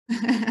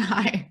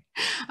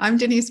I'm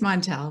Denise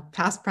Montel,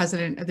 past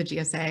president of the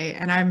GSA,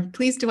 and I'm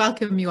pleased to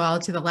welcome you all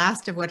to the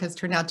last of what has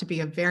turned out to be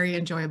a very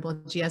enjoyable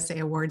GSA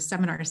Awards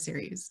seminar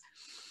series.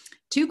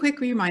 Two quick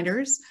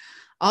reminders.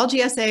 All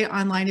GSA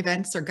online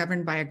events are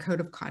governed by a code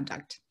of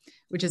conduct,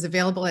 which is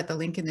available at the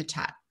link in the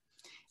chat.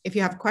 If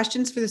you have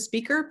questions for the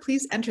speaker,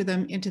 please enter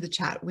them into the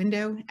chat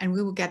window, and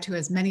we will get to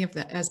as many of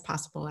them as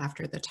possible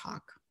after the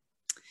talk.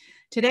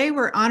 Today,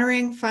 we're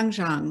honoring Feng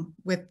Zhang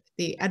with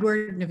the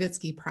Edward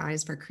Novitski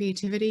Prize for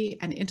Creativity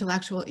and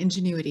Intellectual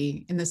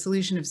Ingenuity in the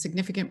solution of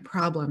significant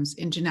problems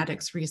in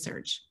genetics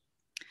research.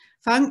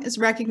 Feng is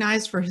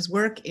recognized for his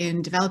work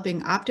in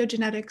developing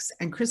optogenetics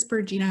and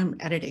CRISPR genome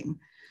editing,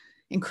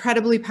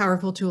 incredibly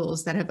powerful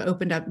tools that have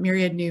opened up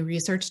myriad new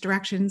research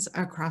directions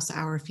across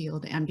our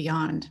field and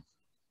beyond.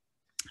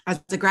 As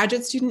a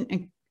graduate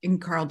student in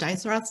Carl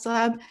Deisroth's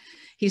lab,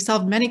 he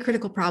solved many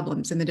critical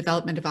problems in the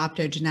development of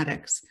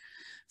optogenetics.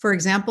 For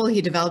example,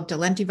 he developed a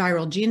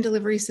lentiviral gene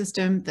delivery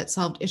system that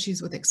solved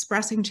issues with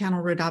expressing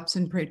channel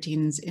rhodopsin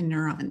proteins in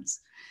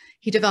neurons.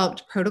 He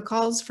developed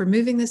protocols for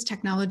moving this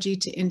technology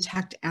to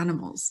intact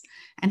animals,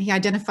 and he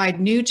identified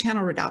new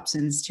channel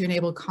rhodopsins to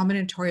enable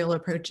combinatorial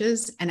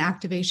approaches and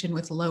activation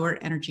with lower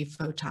energy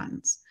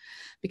photons.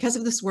 Because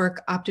of this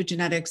work,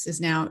 optogenetics is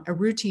now a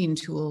routine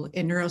tool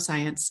in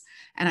neuroscience,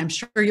 and I'm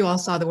sure you all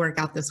saw the work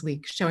out this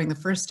week showing the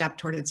first step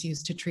toward its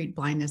use to treat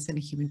blindness in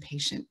a human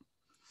patient.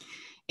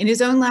 In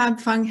his own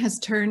lab, Feng has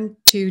turned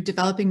to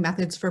developing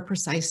methods for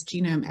precise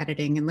genome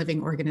editing in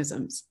living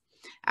organisms.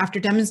 After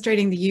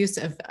demonstrating the use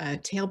of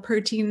tail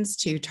proteins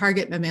to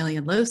target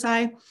mammalian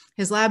loci,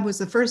 his lab was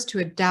the first to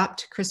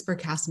adapt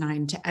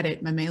CRISPR-Cas9 to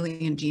edit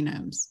mammalian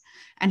genomes,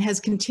 and has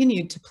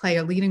continued to play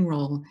a leading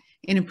role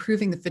in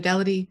improving the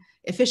fidelity,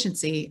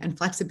 efficiency, and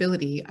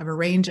flexibility of a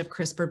range of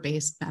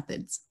CRISPR-based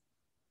methods.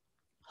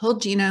 Whole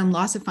genome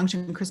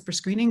loss-of-function CRISPR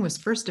screening was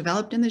first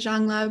developed in the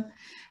Zhang lab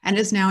and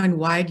is now in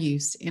wide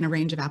use in a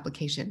range of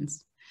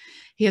applications.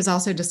 He has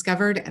also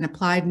discovered and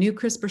applied new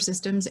CRISPR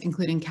systems,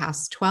 including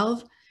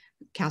Cas12,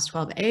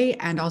 Cas12a,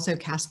 and also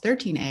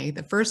Cas13a,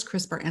 the first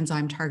CRISPR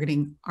enzyme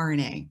targeting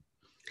RNA.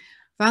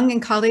 Feng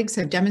and colleagues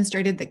have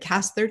demonstrated that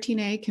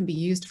Cas13a can be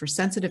used for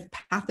sensitive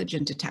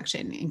pathogen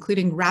detection,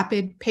 including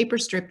rapid paper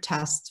strip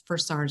tests for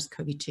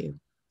SARS-CoV-2.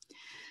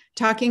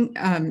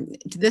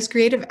 This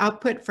creative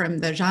output from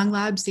the Zhang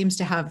lab seems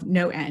to have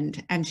no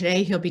end, and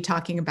today he'll be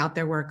talking about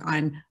their work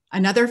on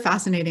another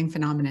fascinating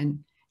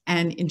phenomenon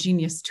and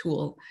ingenious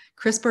tool,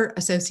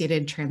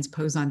 CRISPR-Associated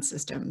transposon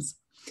systems.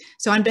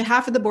 So on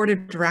behalf of the board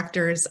of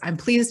directors, I'm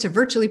pleased to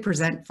virtually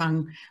present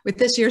Feng with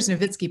this year's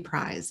Novitski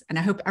Prize, and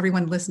I hope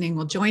everyone listening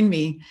will join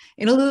me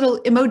in a little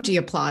emoji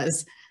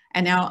applause.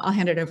 And now I'll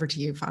hand it over to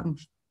you, Feng.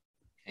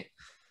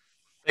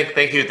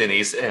 Thank you,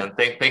 Denise, and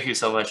thank you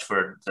so much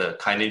for the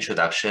kind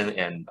introduction,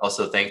 and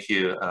also thank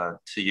you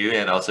to you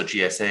and also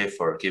GSA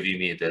for giving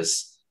me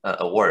this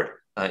award.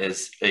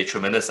 It's a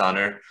tremendous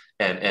honor,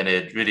 and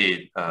it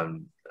really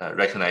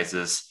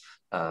recognizes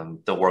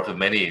the work of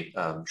many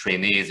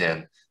trainees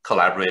and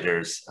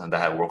collaborators that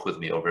have worked with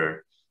me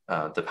over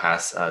the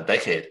past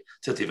decade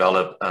to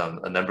develop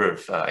a number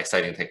of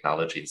exciting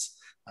technologies.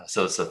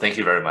 So thank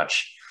you very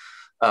much.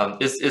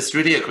 It's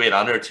really a great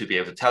honor to be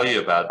able to tell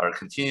you about our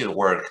continued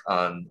work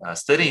on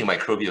studying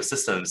microbial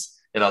systems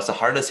and also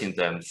harnessing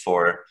them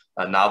for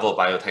novel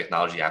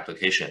biotechnology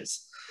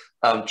applications.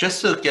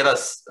 Just to get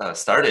us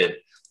started,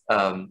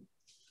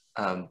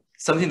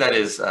 something that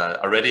is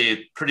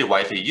already pretty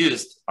widely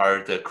used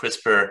are the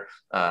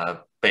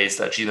CRISPR-based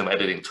genome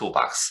editing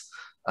toolbox.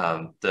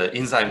 The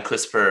enzyme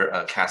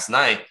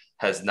CRISPR-Cas9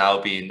 has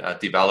now been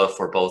developed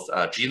for both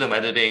genome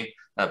editing,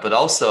 but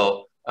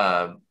also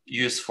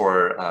used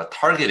for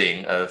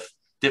targeting of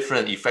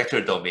different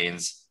effector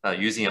domains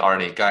using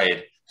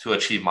RNA-Guide to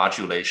achieve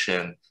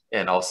modulation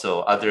and also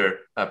other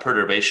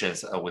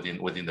perturbations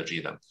within the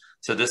genome.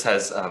 So this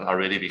has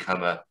already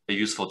become a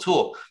useful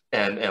tool.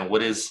 And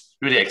what is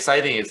really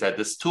exciting is that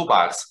this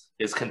toolbox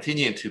is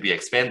continuing to be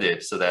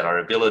expanded so that our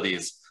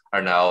abilities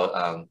are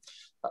now,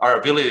 our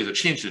ability to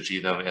change the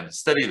genome and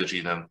study the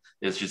genome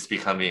is just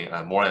becoming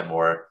more and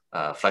more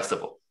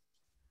flexible.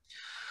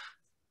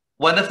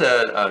 One of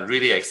the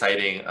really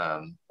exciting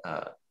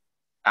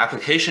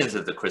applications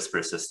of the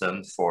CRISPR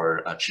system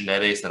for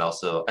genetics and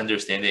also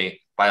understanding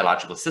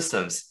biological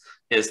systems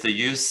is the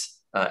use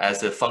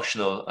as a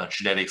functional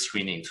genetic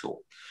screening tool.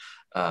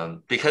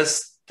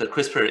 Because the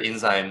CRISPR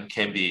enzyme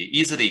can be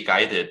easily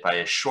guided by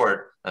a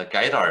short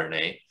guide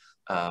RNA,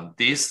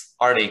 these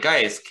RNA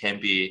guides can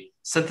be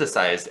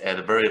synthesized at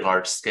a very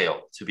large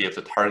scale to be able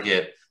to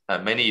target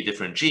many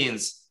different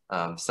genes,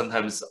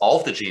 sometimes all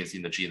of the genes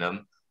in the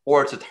genome,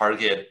 or to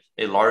target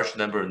a large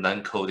number of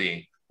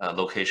non-coding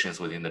locations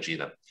within the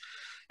genome.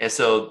 And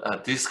so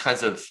these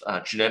kinds of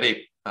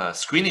genetic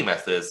screening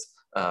methods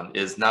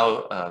is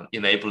now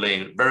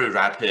enabling very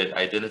rapid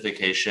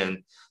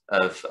identification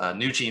of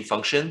new gene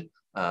function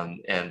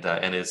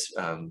and is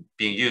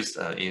being used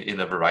in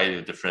a variety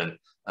of different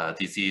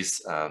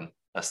disease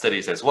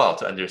studies as well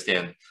to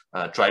understand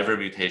driver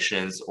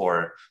mutations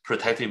or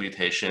protective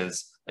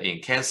mutations in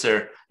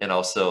cancer, and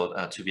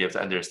also to be able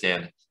to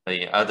understand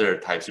in other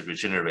types of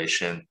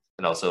regeneration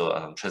and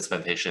also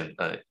transplantation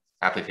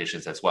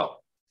applications as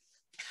well.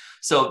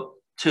 So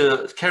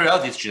to carry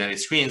out these genetic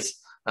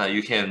screens,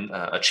 you can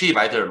achieve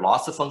either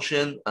loss of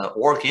function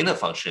or gain of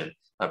function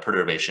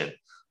perturbation.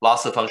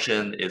 Loss of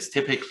function is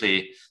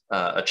typically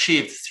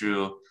achieved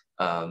through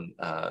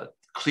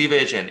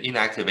cleavage and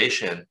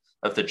inactivation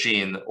of the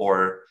gene,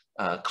 or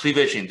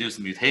cleavage-induced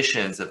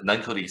mutations of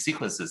non-coding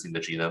sequences in the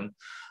genome.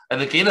 And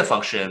the gain of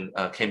function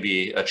can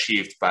be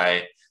achieved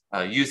by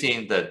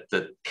using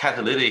the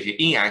catalytic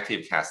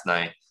inactive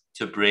Cas9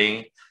 to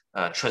bring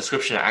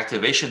transcription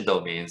activation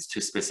domains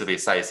to specific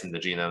sites in the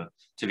genome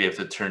to be able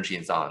to turn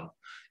genes on.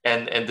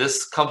 And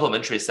this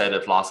complementary set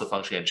of loss of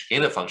function and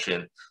gain of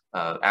function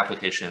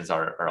applications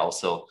are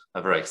also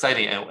very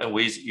exciting, and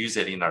we use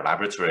it in our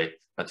laboratory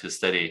to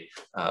study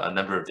a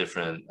number of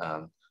different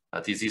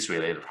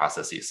disease-related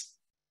processes.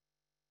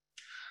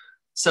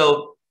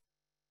 So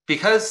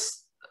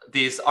because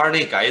these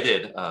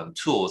RNA-guided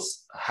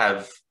tools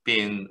have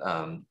been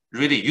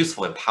really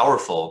useful and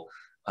powerful,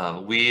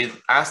 we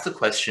asked the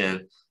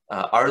question,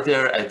 are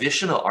there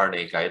additional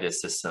RNA-guided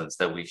systems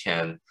that we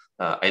can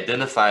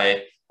identify,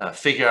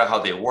 figure out how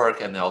they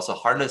work, and then also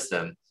harness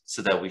them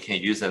so that we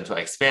can use them to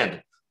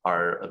expand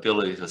our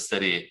ability to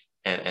study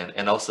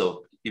and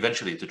also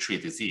eventually to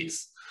treat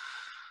disease.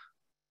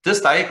 This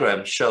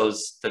diagram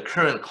shows the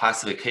current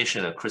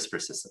classification of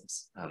CRISPR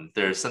systems.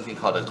 There's something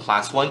called a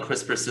class 1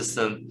 CRISPR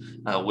system,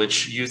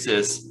 which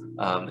uses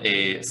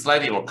a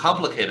slightly more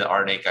complicated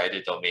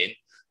RNA-guided domain.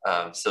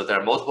 So there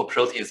are multiple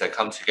proteins that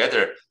come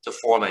together to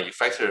form an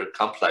effector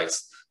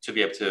complex to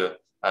be able to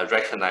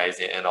recognize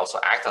and also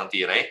act on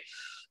DNA.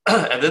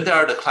 And then there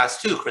are the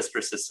class 2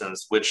 CRISPR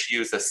systems, which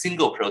use a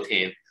single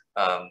protein,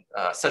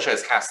 such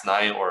as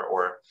Cas9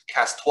 or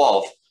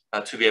Cas12,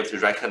 to be able to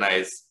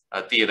recognize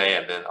DNA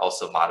and then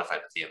also modify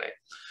the DNA.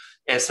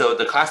 And so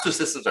the class 2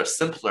 systems are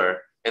simpler,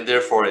 and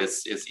therefore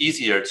it's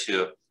easier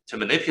to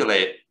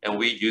manipulate, and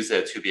we use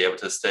it to be able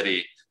to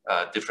study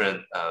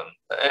different,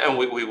 and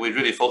we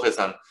really focus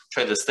on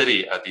trying to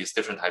study these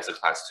different types of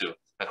class 2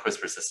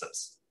 CRISPR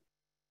systems.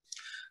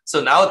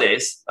 So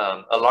nowadays,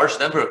 a large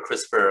number of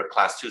CRISPR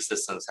class 2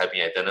 systems have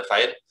been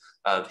identified.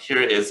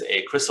 Here is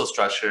a crystal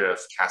structure of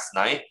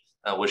Cas9,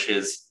 which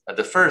is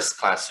the first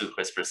class 2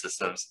 CRISPR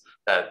systems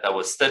that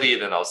was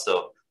studied and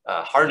also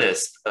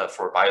harnessed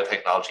for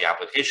biotechnology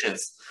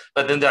applications.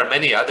 But then there are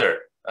many other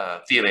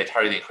DNA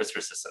targeting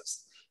CRISPR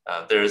systems.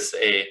 There's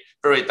a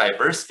very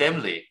diverse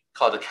family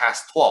called the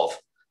Cas12,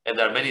 and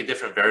there are many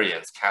different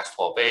variants,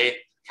 Cas12a,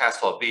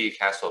 Cas12b,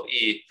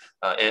 Cas12e,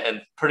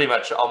 and pretty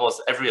much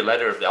almost every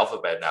letter of the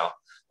alphabet now.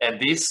 And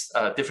these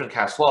different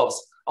Cas12s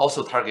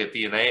also target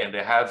DNA, and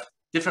they have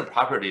different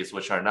properties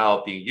which are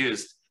now being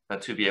used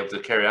to be able to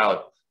carry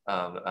out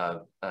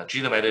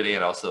genome editing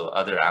and also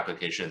other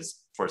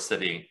applications for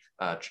studying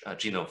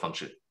genome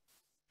function.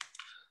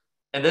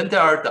 And then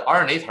there are the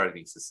RNA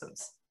targeting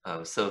systems.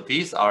 So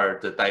these are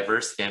the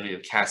diverse family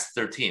of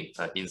Cas13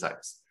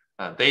 enzymes.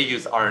 They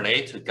use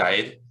RNA to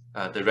guide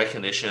the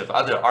recognition of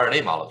other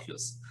RNA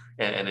molecules,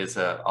 and it's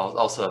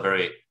also a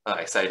very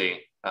exciting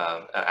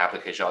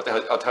application.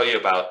 I'll tell you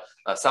about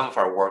some of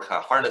our work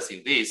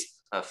harnessing these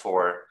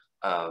for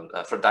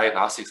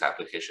diagnostics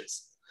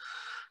applications.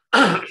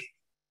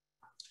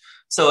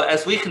 So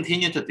as we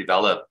continue to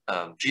develop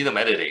genome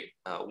editing,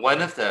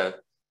 one of the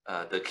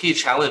key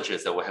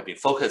challenges that we have been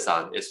focused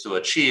on is to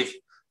achieve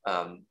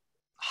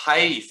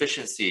high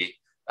efficiency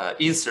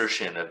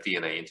insertion of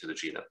DNA into the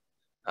genome.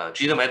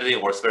 Genome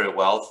editing works very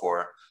well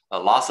for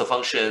loss of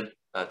function,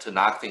 to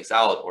knock things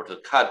out or to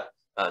cut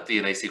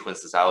DNA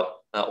sequences out,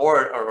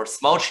 or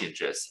small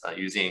changes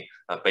using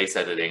base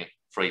editing,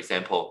 for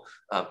example.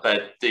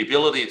 But the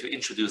ability to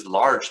introduce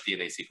large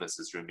DNA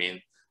sequences remain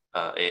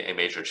a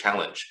major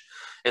challenge.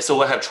 And so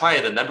we have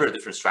tried a number of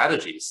different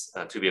strategies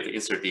to be able to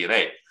insert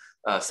DNA.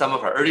 Some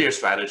of our earlier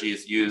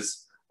strategies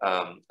use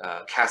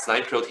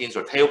Cas9 proteins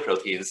or tail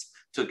proteins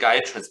to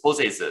guide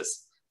transposases.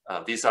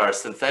 These are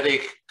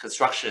synthetic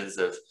constructions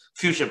of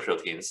fusion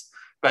proteins,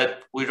 but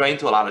we run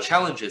into a lot of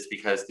challenges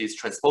because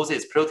these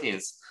transposase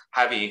proteins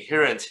have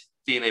inherent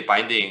DNA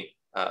binding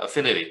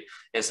affinity.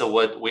 And so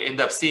what we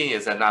end up seeing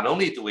is that not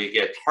only do we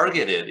get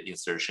targeted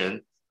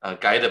insertion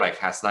guided by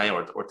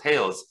Cas9 or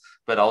tails,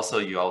 but also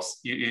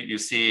you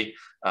see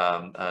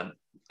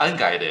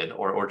unguided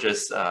or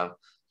just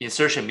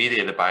insertion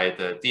mediated by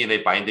the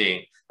DNA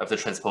binding of the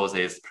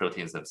transposase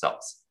proteins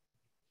themselves.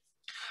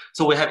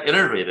 So we have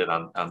iterated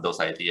on those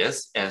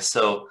ideas. And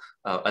so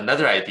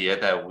another idea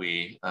that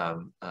we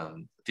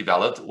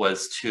developed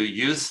was to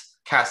use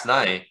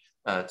Cas9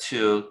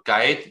 to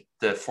guide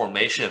the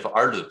formation of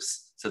R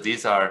loops. So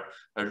these are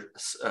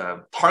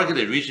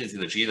targeted regions in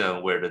the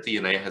genome where the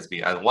DNA has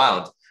been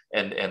unwound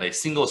and a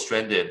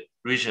single-stranded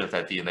region of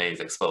that DNA is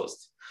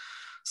exposed.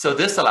 So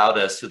this allowed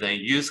us to then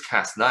use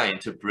Cas9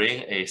 to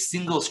bring a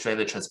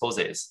single-stranded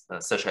transposase,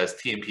 such as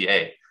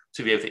TMPA,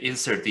 to be able to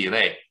insert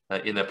DNA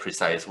in a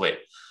precise way.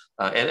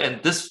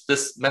 And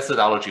this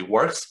methodology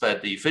works,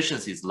 but the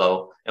efficiency is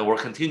low, and we're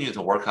continuing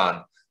to work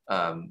on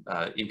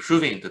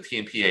improving the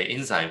TMPA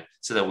enzyme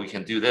so that we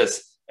can do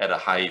this at a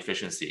high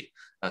efficiency.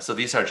 So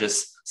these are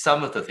just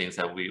some of the things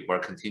that we were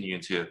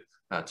continuing to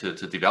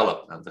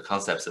develop, the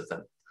concepts of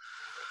them.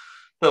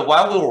 But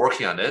while we were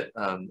working on it,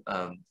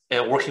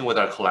 and working with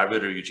our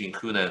collaborator Eugene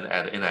Koonin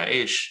at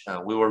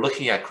NIH, we were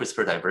looking at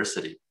CRISPR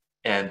diversity.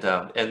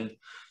 And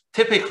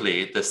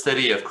typically, the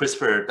study of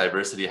CRISPR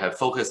diversity have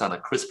focused on the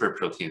CRISPR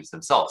proteins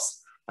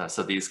themselves.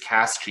 So these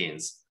Cas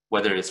genes,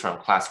 whether it's from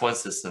class 1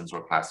 systems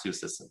or class 2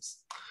 systems.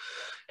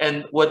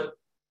 And what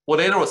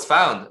later was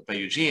found by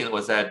Eugene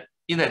was that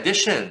in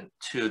addition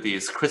to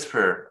these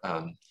CRISPR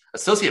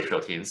associated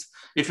proteins,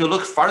 if you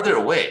look farther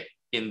away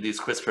in these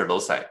CRISPR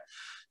loci,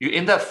 you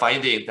end up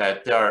finding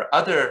that there are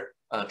other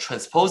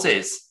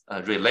transposase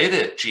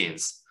related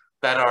genes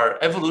that are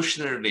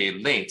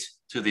evolutionarily linked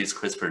to these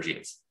CRISPR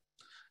genes.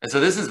 And so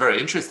this is very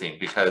interesting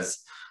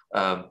because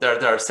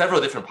there are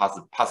several different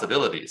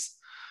possibilities.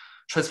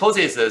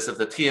 Transposases of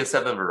the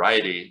TN7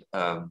 variety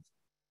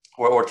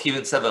or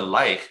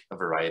TN7-like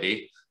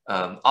variety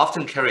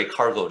often carry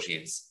cargo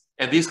genes.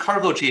 And these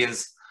cargo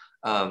genes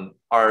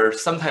are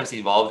sometimes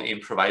involved in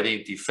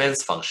providing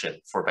defense function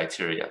for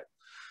bacteria.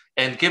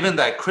 And given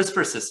that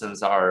CRISPR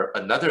systems are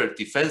another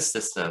defense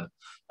system,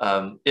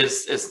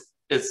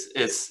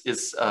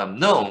 it's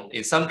known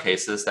in some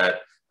cases that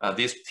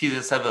these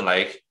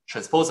TN7-like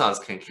transposons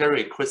can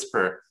carry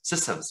CRISPR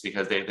systems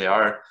because they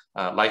are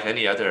like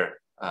any other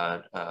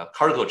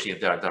cargo gene,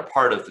 they're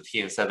part of the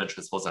TN7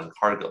 transposon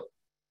cargo.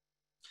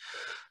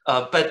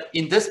 But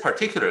in this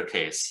particular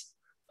case,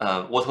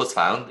 what was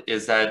found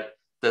is that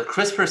the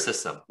CRISPR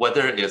system,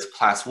 whether it's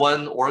class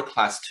 1 or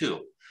class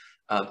 2,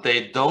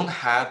 they don't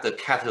have the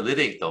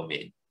catalytic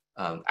domain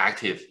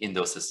active in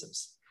those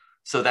systems.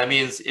 So that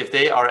means if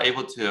they are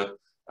able to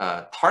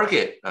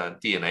target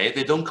DNA,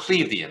 they don't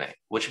cleave DNA,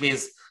 which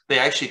means they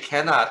actually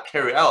cannot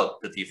carry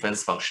out the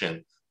defense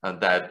function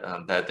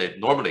that they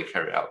normally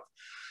carry out.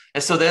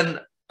 And so then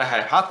a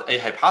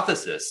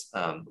hypothesis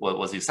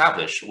was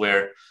established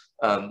where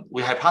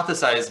we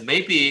hypothesized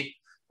maybe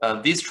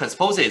these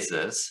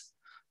transposases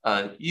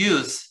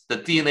use the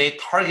DNA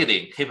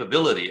targeting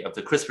capability of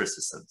the CRISPR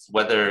systems,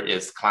 whether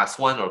it's class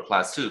 1 or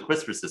class 2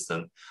 CRISPR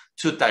system,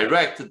 to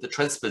direct the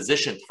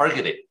transposition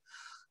targeting.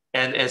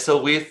 And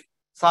so we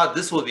thought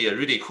this would be a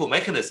really cool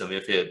mechanism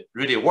if it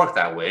really worked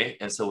that way.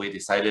 And so we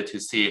decided to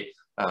see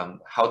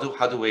how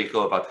do we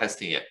go about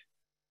testing it.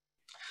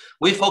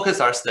 We focused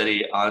our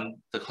study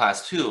on the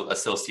class 2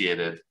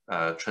 associated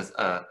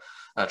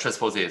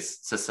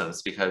transposase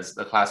systems because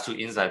the class 2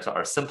 enzymes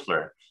are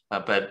simpler,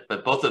 but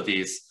both of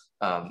these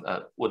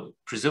would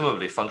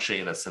presumably function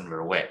in a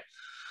similar way.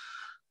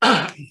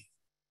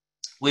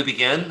 We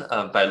began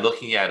by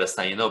looking at a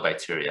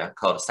cyanobacteria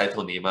called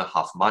Cytonema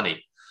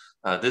hoffmanni.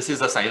 This is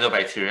a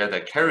cyanobacteria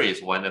that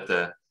carries one of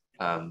the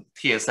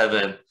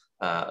TN7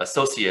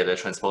 associated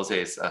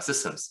transposase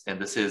systems. And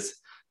this is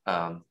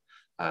the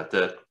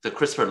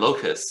CRISPR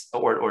locus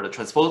or the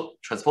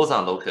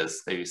transposon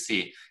locus that you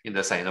see in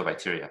the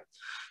cyanobacteria.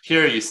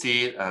 Here you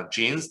see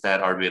genes that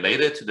are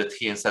related to the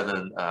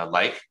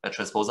TN7-like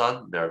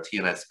transposon. There are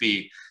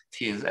TNSB,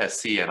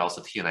 TNSC, and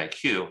also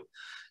TNIQ.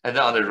 And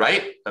then on the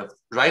right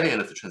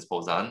end of the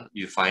transposon,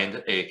 you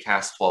find a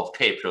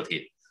Cas12K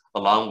protein,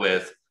 along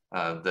with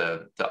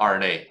the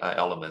RNA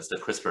elements, the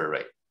CRISPR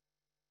array.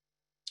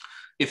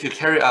 If you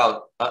carry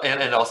out,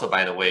 and also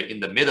by the way, in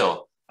the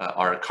middle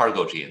are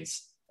cargo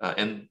genes.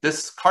 And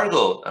this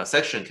cargo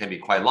section can be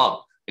quite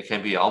long. It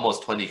can be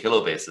almost 20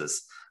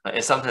 kilobases.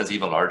 And sometimes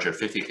even larger,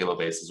 50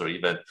 kilobases or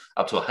even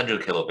up to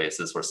 100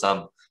 kilobases for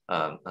some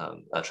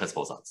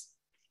transposons.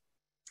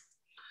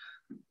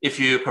 If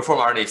you perform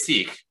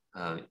RNA-seq,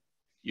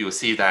 you will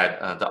see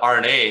that the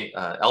RNA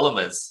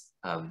elements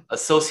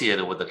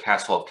associated with the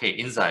Cas12K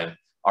enzyme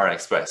are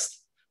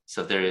expressed.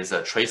 So there is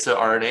a tracer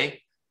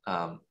RNA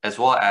as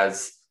well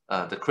as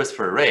the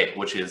CRISPR array,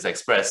 which is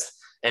expressed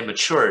and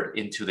matured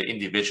into the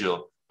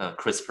individual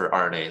CRISPR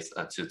RNAs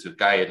to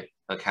guide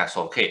a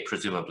Cas12K,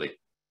 presumably.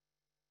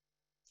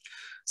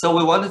 So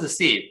we wanted to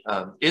see,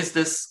 is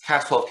this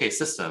Cas12K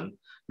system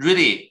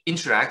really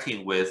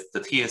interacting with the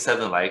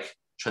TN7-like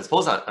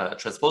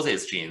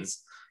transposase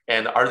genes,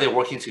 and are they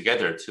working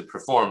together to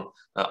perform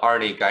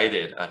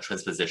RNA-guided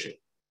transposition?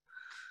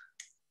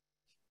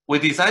 We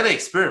designed an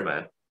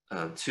experiment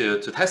to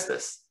test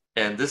this,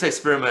 and this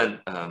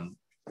experiment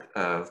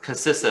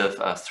consists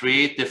of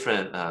 3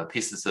 different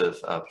pieces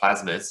of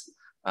plasmids.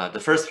 The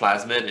first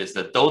plasmid is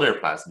the donor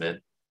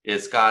plasmid.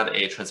 It's got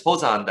a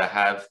transposon that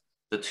have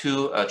the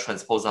 2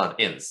 transposon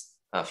ends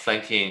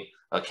flanking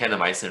a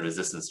kanamycin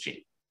resistance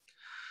gene.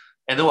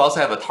 And then we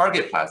also have a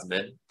target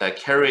plasmid that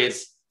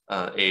carries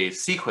a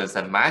sequence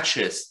that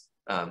matches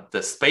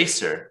the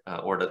spacer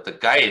or the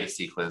guide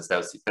sequence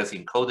that's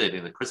encoded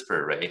in the CRISPR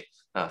array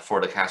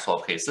for the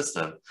Cas12K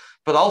system,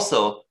 but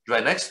also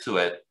right next to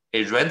it,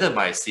 a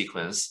randomized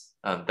sequence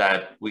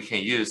that we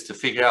can use to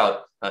figure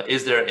out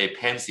is there a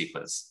PAM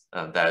sequence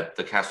that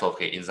the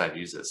Cas12K enzyme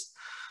uses.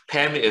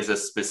 PAM is a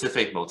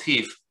specific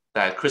motif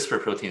that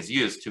CRISPR proteins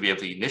use to be able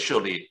to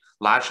initially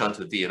latch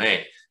onto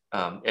DNA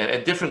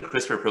And different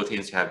CRISPR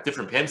proteins have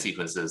different PAM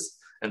sequences.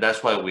 And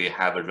that's why we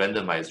have a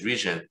randomized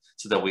region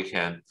so that we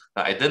can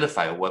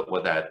identify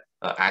what that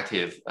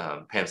active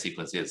PAM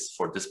sequence is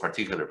for this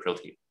particular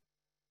protein.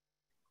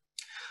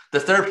 The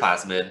third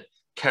plasmid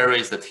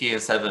carries the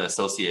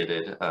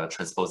TN7-associated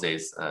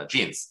transposase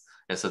genes.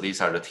 And so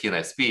these are the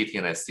TNSB,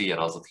 TNSC, and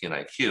also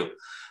TNIQ.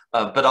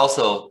 But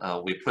also,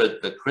 we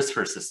put the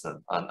CRISPR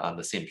system on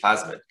the same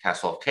plasmid,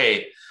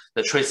 Cas12K,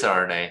 the tracer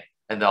RNA,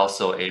 and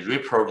also a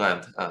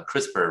reprogrammed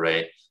CRISPR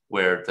array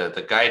where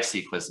the guide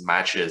sequence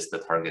matches the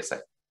target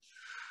site.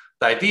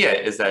 The idea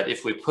is that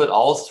if we put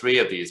all three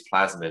of these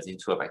plasmids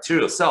into a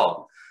bacterial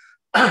cell,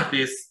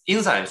 these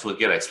enzymes will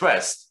get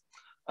expressed,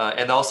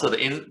 and also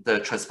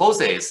the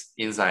transposase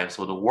enzymes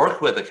will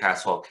work with the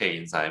Cas12K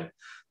enzyme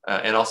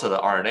and also the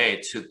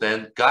RNA to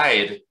then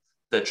guide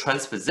the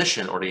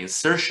transposition or the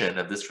insertion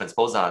of this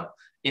transposon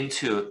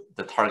into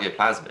the target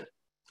plasmid.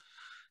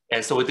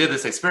 And so we did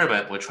this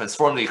experiment. We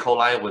transformed the E.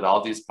 coli with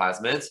all these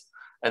plasmids,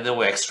 and then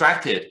we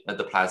extracted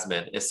the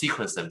plasmid and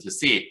sequenced them to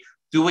see,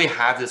 do we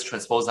have this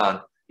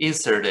transposon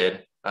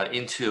inserted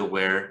into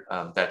where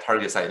that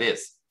target site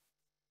is?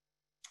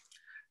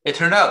 It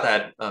turned out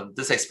that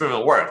this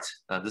experiment worked.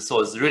 This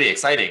was really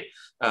exciting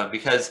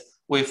because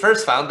we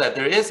first found that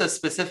there is a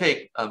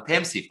specific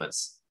PAM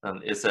sequence.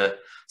 It's a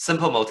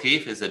simple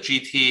motif, it's a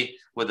GT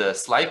with a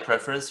slight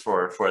preference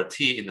for a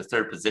T in the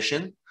third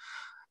position.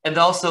 And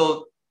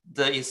also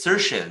the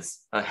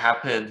insertions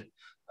happened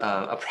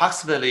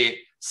approximately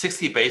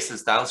 60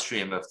 bases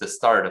downstream of the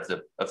start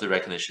of the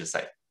recognition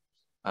site.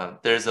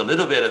 There's a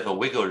little bit of a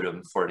wiggle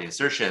room for the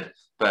insertion,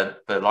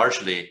 but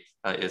largely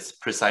it's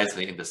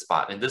precisely in the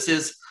spot. And this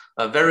is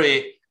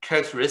very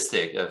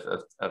characteristic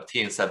of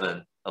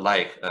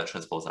TN7-alike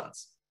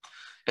transposons.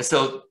 And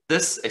so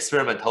this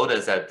experiment told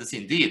us that this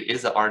indeed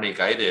is an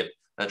RNA-guided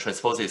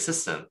transposase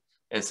system.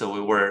 And so we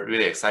were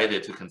really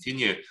excited to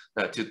continue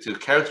to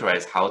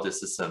characterize how the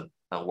system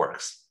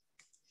works.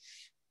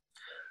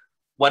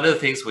 One of the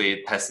things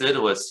we tested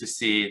was to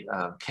see,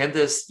 can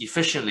this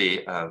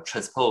efficiently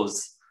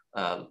transpose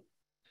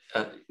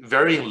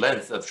varying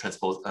length of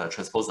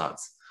transposons.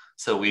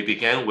 So we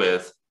began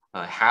with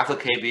half a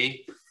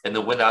kb and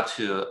then went up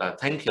to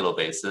 10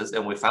 kilobases.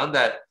 And we found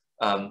that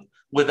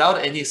without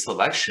any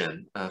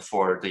selection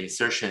for the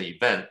insertion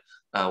event,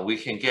 we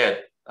can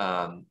get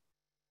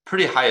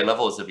pretty high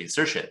levels of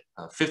insertion,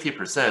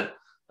 50%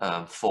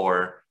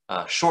 for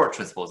short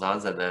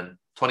transposons and then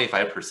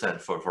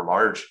 25% for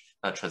large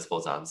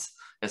transposons.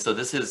 And so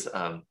this is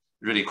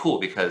really cool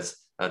because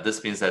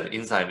this means that the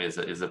enzyme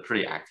is a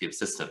pretty active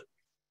system.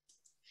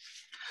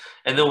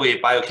 And then we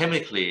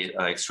biochemically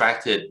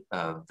extracted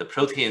the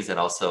proteins and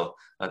also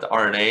the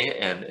RNA,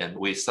 and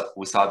we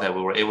saw that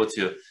we were able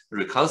to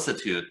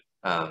reconstitute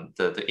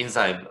the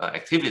enzyme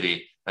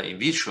activity in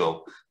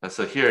vitro. And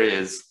so here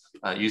is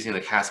using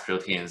the Cas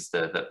proteins,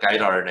 the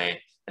guide RNA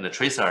and the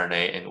trace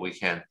RNA, and we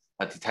can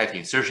detect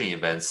insertion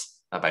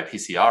events by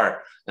PCR.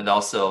 And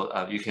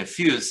also you can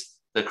fuse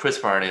the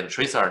CRISPR RNA and the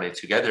trace RNA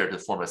together to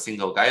form a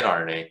single guide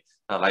RNA,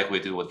 like we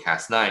do with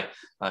Cas9,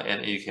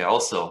 and you can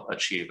also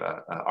achieve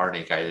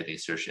RNA-guided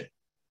insertion.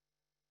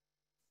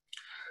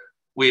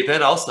 We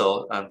then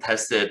also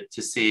tested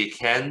to see,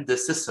 can the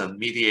system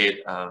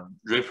mediate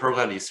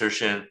reprogrammed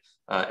insertion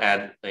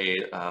at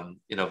a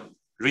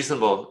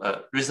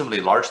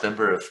reasonably large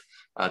number of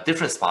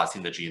different spots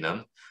in the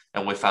genome.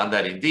 And we found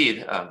that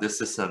indeed, this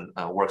system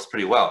works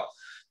pretty well.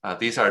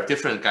 These are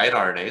different guide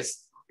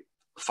RNAs,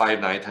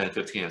 5, 9, 10,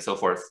 15, and so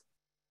forth.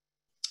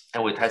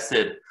 And we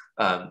tested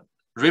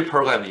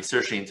reprogrammed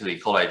insertion into the E.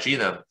 coli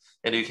genome.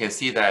 And you can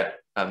see that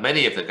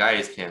many of the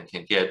guides can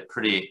get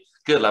pretty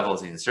good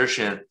levels of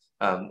insertion.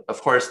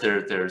 Of course,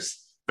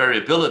 there's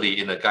variability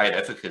in the guide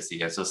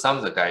efficacy. And so some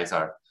of the guides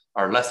are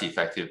less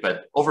effective,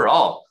 but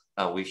overall,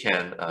 we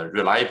can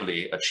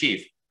reliably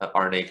achieve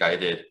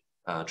RNA-guided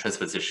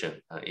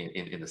transposition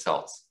in the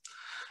cells.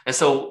 And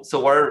so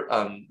we're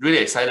really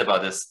excited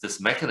about this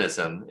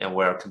mechanism, and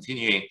we're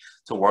continuing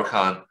to work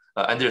on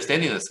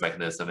understanding this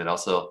mechanism and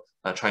also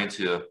trying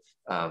to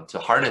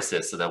harness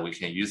it so that we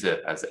can use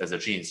it as a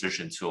gene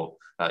insertion tool,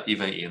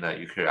 even in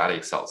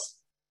eukaryotic cells.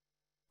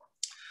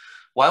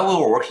 While we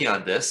were working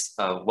on this,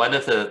 one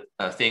of the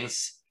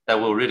things that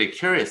we were really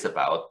curious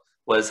about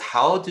was,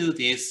 how do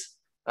these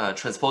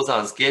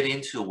transposons get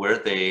into where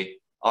they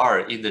are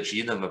in the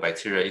genome of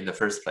bacteria in the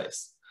first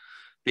place?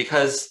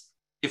 Because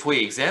if we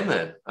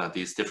examine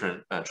these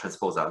different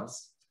transposons,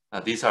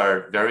 these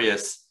are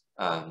various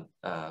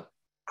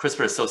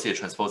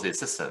CRISPR-associated transposase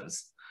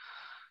systems.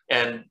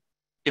 And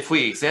if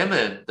we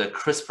examine the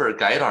CRISPR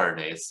guide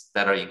RNAs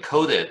that are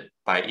encoded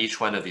by each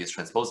one of these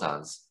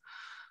transposons,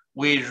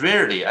 we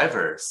rarely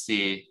ever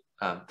see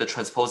the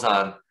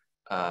transposon,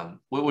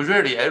 we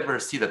rarely ever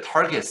see the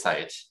target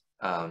site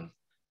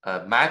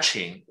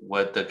matching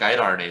what the guide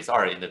RNAs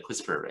are in the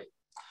CRISPR array.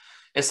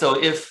 And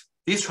so if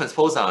these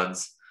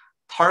transposons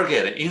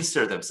target and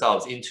insert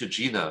themselves into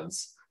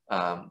genomes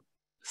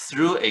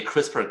through a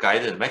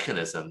CRISPR-guided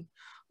mechanism,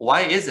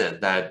 why is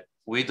it that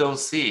we don't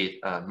see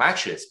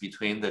matches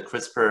between the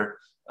CRISPR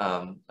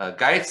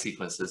guide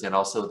sequences and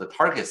also the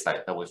target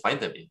site that we find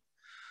them in.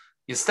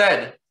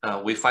 Instead,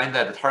 we find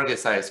that the target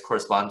sites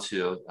correspond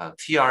to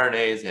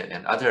tRNAs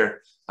and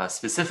other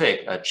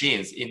specific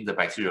genes in the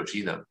bacterial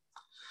genome.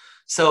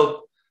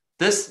 So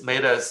this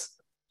made us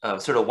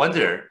sort of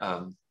wonder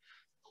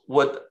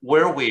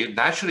where we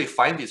naturally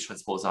find these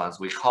transposons.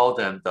 We call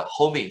them the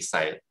homing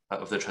site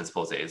of the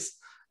transposase.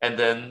 And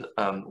then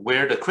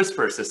where the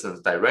CRISPR systems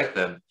direct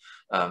them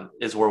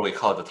is where we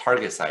call the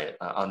target site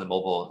on the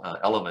mobile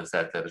elements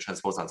that the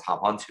transposons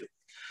hop onto.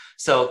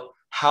 So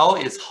how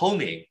is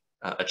homing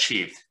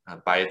achieved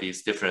by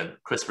these different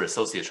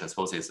CRISPR-associated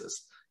transposases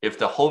if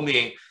the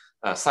homing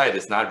site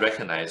is not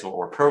recognized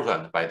or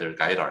programmed by their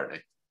guide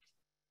RNA?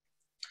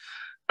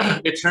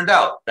 It turned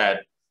out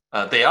that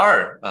they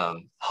are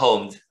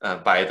homed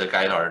by the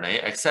guide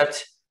RNA,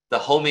 except the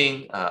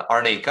homing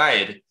RNA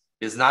guide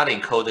is not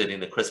encoded in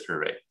the CRISPR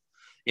array.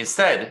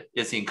 Instead,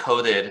 it's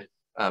encoded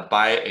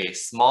by a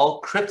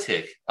small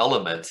cryptic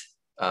element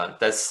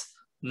that's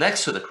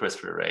next to the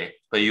CRISPR array,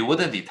 but you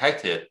wouldn't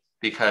detect it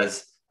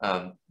because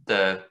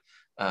the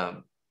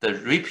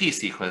repeat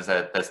sequence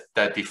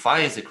that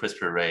defines the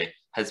CRISPR array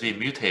has been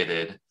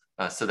mutated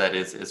so that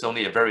it's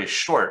only a very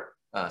short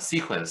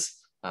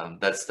sequence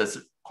that's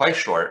quite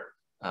short.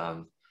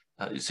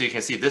 So you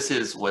can see this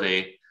is what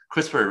a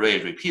CRISPR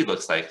array repeat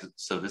looks like.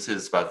 So this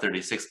is about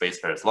 36 base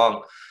pairs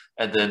long.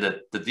 And then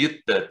the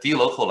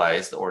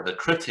delocalized or the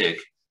cryptic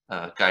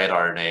guide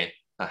RNA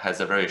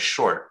has a very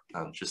short,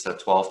 just a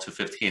 12 to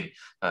 15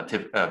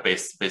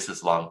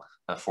 bases long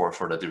for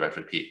the direct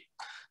repeat.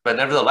 But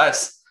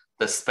nevertheless,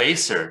 the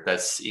spacer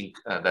that's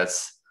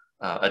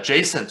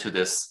adjacent to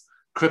this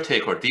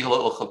cryptic or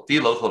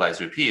delocalized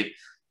repeat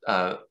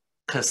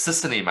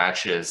consistently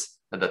matches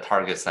the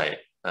target site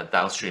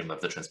downstream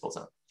of the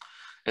transposon.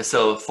 And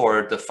so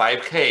for the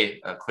 5K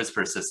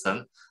CRISPR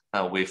system,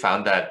 we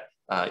found that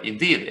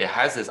indeed it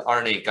has this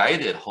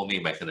RNA-guided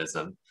homing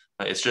mechanism.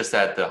 It's just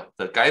that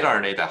the guide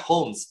RNA that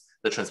homes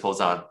the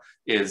transposon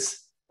is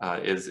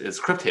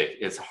cryptic.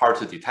 It's hard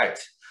to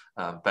detect,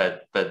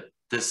 but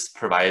this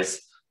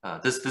provides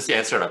this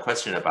answered a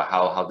question about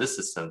how this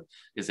system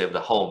is able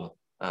to home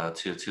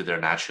to their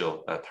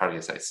natural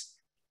target sites.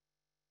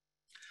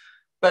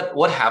 But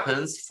what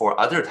happens for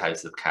other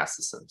types of Cas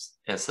systems?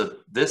 And so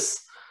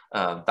this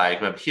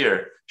diagram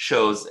here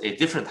shows a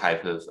different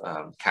type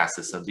of Cas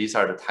system. These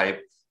are the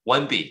type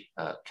 1B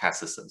Cas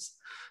systems.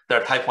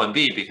 They're type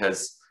 1B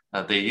because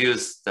they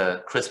use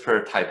the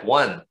CRISPR type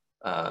 1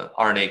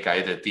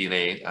 RNA-guided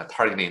DNA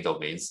targeting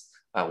domains,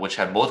 which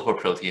have multiple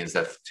proteins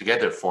that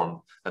together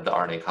form the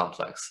RNA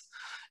complex.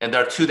 And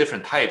there are two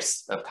different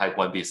types of type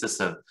 1B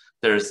system.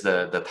 There's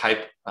the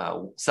type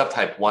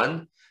subtype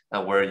 1,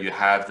 where you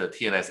have the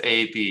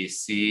TNS-A, B,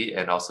 C,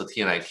 and also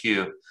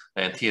TNIQ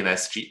and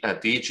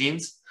TNS-D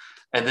genes.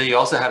 And then you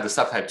also have the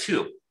subtype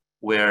 2,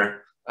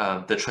 where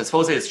the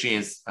transposase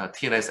genes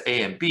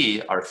TNS-A and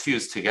B are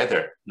fused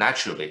together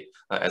naturally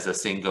as a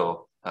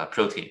single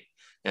protein.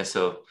 And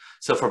so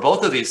for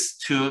both of these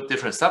two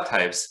different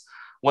subtypes,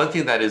 one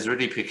thing that is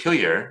really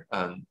peculiar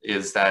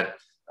is that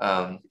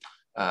the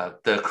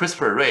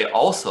CRISPR array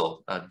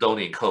also don't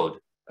encode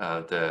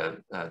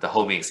the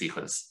homing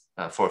sequence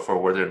for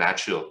where their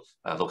natural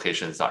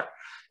locations are.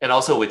 And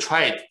also we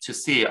tried to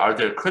see, are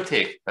there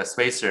cryptic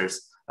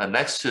spacers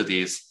next to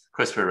these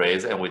CRISPR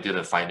arrays, and we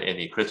didn't find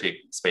any cryptic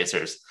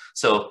spacers.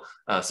 So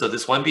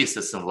this 1B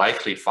system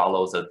likely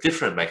follows a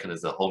different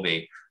mechanism of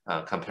homing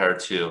compared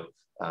to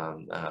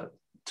the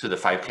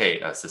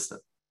 5K system.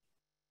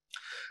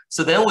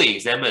 So then we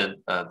examined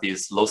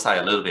these loci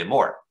a little bit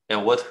more.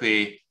 And what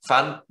we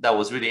found that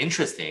was really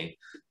interesting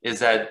is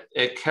that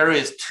it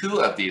carries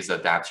two of these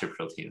adaptive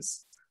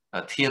proteins,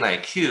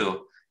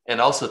 TNIQ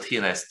and also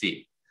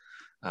TNS-D.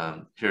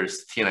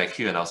 Here's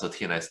TNIQ and also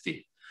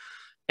TNS-D.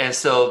 And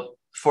so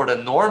for the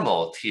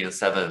normal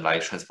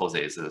TN7-like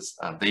transposases,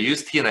 they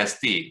use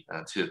TNS-D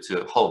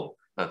to home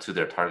to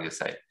their target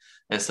site.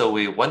 And so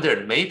we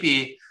wondered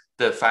maybe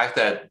the fact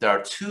that there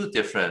are two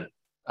different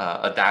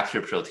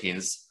adaptive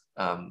proteins,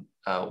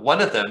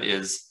 one of them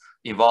is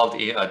involved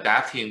in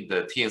adapting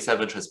the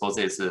TN7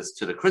 transposases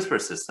to the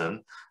CRISPR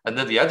system, and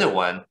then the other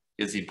one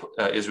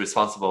is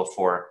responsible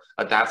for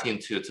adapting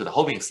to the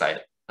homing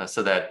site,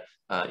 so that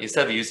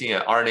instead of using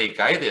an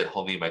RNA-guided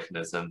homing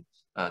mechanism,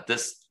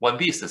 this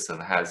 1B system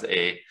has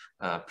a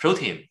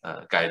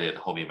protein-guided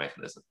homing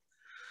mechanism.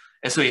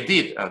 And so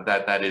indeed,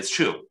 that is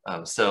true.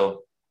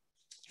 So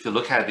if you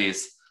look at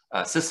these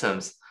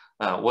systems,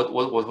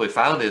 what we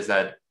found is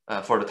that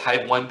for the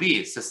type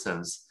 1B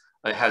systems,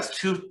 it has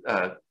two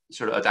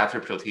sort of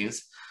adaptive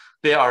proteins.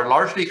 They are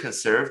largely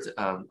conserved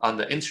on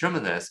the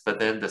N-terminus, but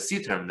then the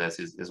C-terminus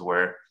is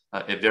where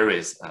it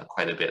varies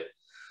quite a bit.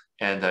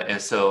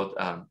 And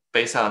so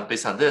based on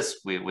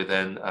this, we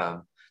then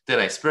did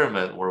an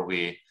experiment where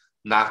we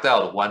knocked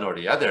out one or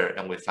the other,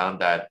 and we found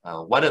that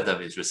one of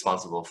them is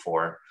responsible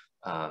for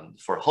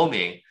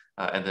homing,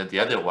 and then the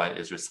other one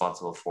is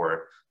responsible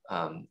for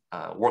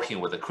working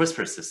with the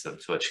CRISPR system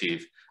to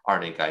achieve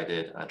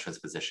RNA-guided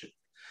transposition.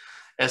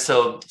 And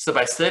so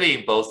by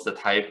studying both the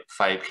type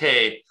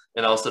 5K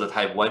and also the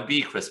type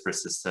 1B CRISPR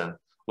system,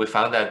 we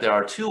found that there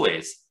are two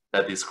ways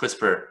that these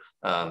CRISPR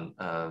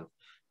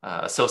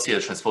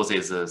associated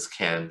transposases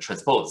can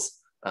transpose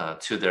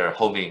to their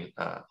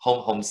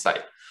home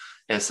site.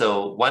 And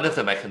so one of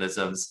the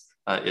mechanisms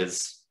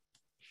is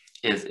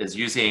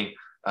using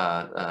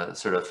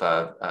sort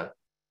of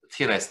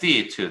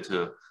TNSD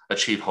to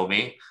achieve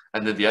homing,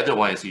 and then the other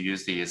one is you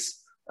use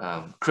these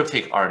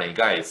cryptic RNA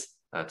guides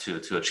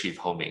to achieve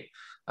homing.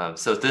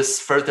 So this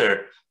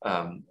further,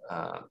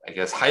 I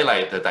guess,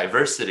 highlight the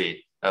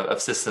diversity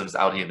of systems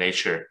out in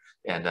nature,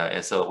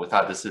 and so we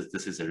thought this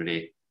is a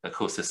really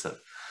cool system.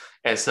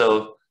 And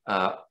so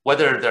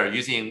whether they're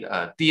using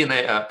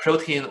DNA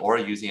protein or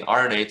using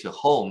RNA to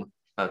home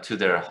to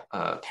their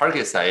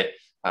target site,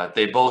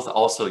 they both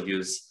also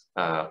use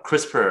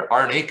CRISPR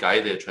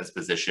RNA-guided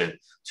transposition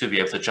to be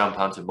able to jump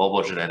onto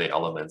mobile genetic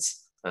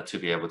elements to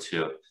be able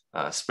to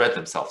spread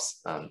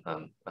themselves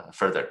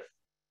further.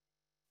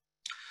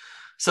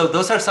 So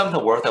those are some of the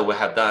work that we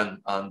have done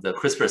on the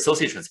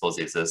CRISPR-associated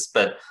transposases,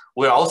 but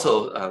we're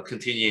also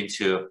continuing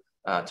to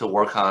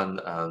work on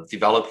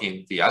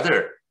developing the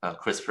other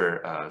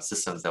CRISPR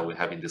systems that we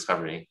have been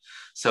discovering.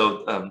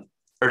 So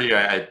earlier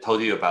I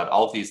told you about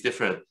all these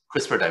different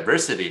CRISPR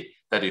diversity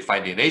that you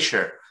find in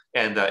nature.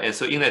 And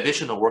so in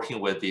addition to working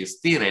with these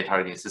DNA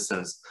targeting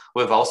systems,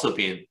 we've also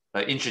been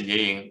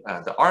engineering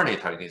the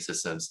RNA targeting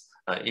systems,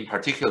 in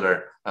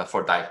particular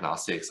for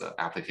diagnostics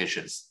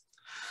applications.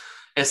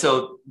 And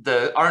so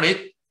the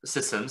RNA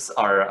systems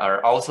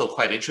are also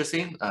quite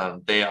interesting.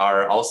 They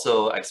are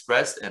also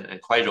expressed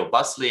and quite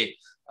robustly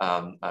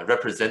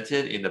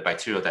represented in the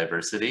bacterial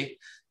diversity.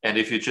 And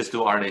if you just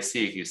do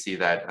RNA-seq, you see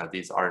that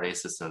these RNA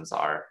systems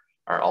are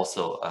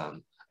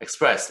also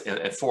expressed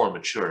and form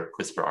mature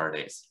CRISPR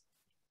RNAs.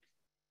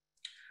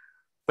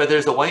 But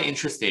there's one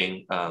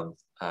interesting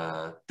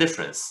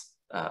difference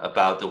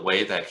about the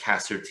way that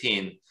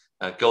Cas13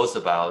 goes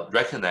about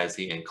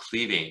recognizing and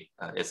cleaving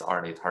its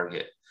RNA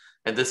target.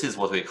 And this is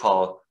what we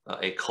call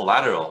a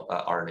collateral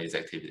RNase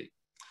activity.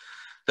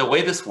 The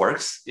way this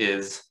works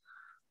is,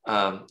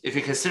 if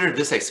you consider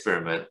this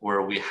experiment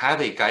where we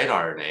have a guide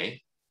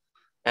RNA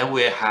and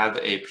we have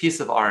a piece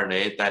of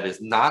RNA that is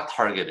not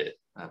targeted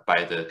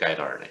by the guide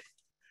RNA.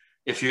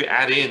 If you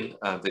add in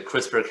the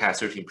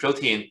CRISPR-Cas13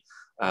 protein,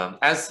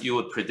 as you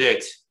would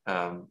predict,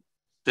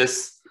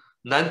 this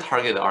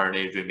non-targeted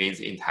RNA remains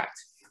intact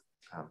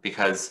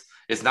because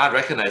it's not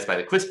recognized by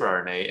the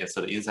CRISPR RNA, and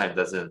so the enzyme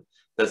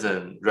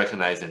doesn't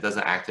recognize and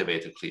doesn't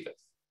activate to cleave it.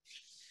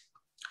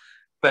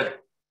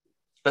 But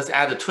let's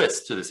add a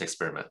twist to this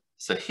experiment.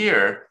 So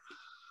here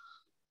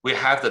we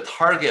have the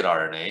target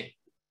RNA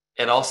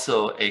and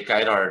also a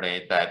guide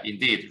RNA that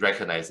indeed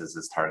recognizes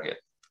this target.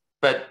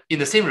 But in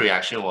the same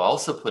reaction, we'll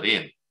also put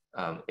in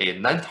a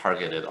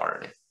non-targeted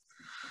RNA.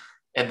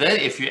 And then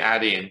if you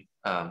add in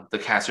the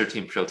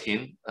Cas13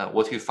 protein,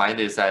 what you find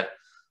is that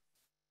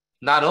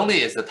not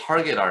only is the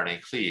target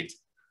RNA cleaved,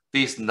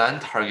 these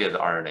non-targeted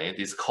RNA,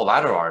 these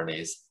collateral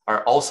RNAs,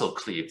 are also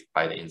cleaved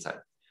by the enzyme.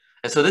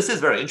 And so this is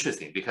very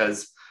interesting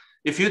because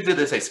if you did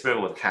this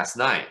experiment with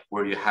Cas9,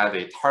 where you have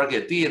a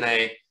target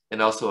DNA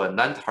and also a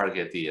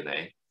non-target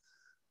DNA,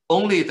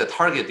 only the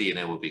target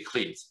DNA will be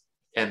cleaved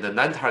and the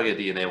non-target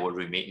DNA will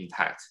remain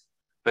intact.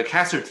 But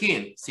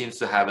Cas13 seems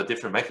to have a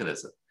different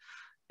mechanism.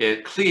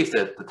 It cleaves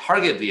the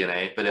target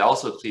DNA, but it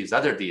also cleaves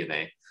other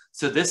DNA.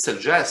 So this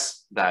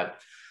suggests that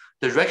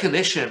the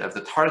recognition of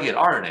the target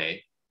RNA,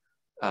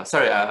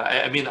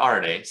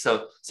 RNA.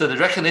 So the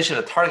recognition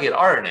of target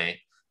RNA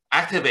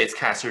activates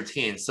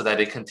Cas13 so that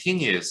it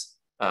continues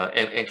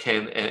and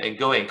can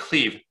go and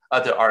cleave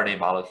other RNA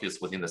molecules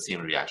within the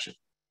same reaction.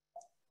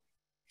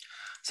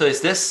 So it's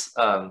this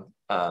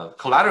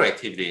collateral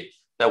activity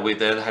that we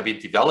then have been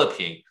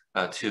developing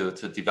to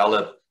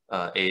develop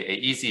a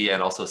easy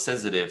and also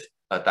sensitive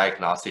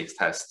diagnostics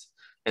test.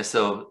 And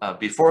so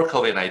before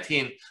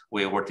COVID-19,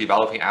 we were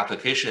developing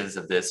applications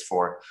of this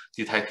for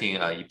detecting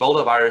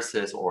Ebola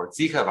viruses or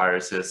Zika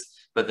viruses.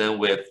 But then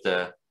with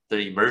the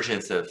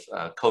emergence of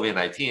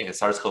COVID-19 and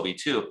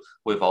SARS-CoV-2,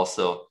 we've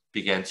also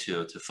began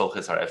to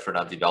focus our effort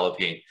on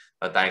developing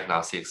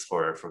diagnostics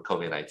for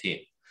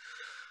COVID-19.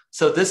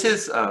 So this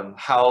is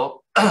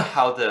how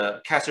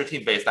the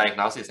Cas13-based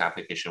diagnostics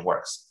application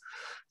works.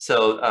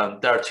 So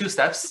there are two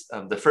steps.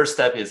 The first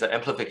step is an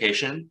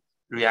amplification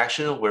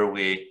reaction where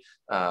we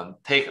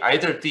take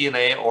either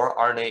DNA or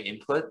RNA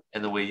input,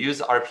 and then we use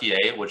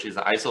RPA, which is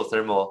an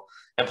isothermal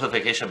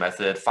amplification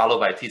method, followed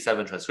by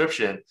T7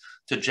 transcription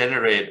to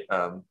generate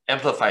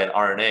amplified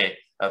RNA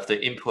of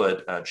the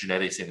input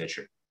genetic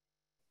signature.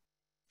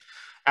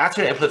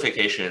 After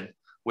amplification,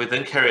 we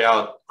then carry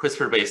out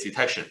CRISPR-based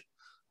detection,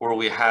 where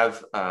we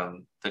have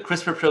the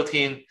CRISPR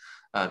protein,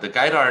 the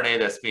guide RNA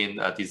that's been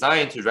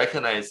designed to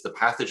recognize the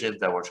pathogen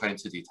that we're trying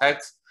to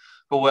detect.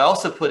 But we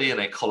also put in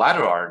a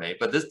collateral RNA,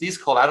 but these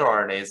collateral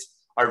RNAs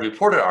are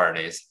reporter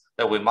RNAs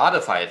that we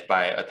modified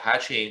by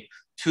attaching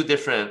two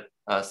different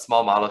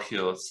small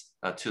molecules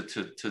to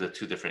the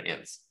two different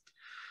ends.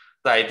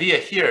 The idea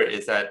here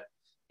is that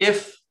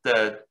if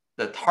the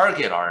the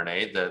target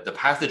RNA, the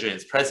pathogen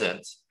is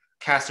present,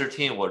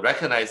 Cas13 will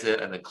recognize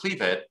it and then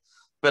cleave it,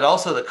 but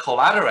also the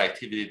collateral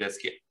activity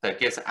that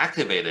gets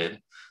activated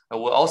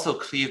will also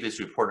cleave these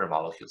reporter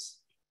molecules.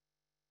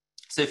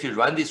 So if you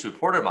run these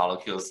reporter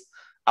molecules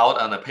out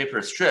on a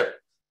paper strip,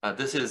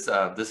 this is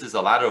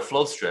a lateral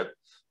flow strip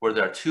where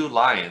there are two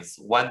lines,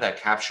 one that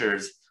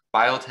captures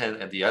biotin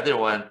and the other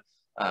one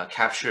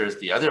captures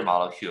the other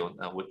molecule,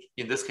 which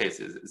in this case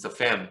is a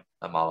FAM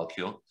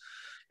molecule.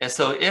 And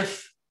so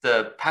if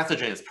the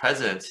pathogen is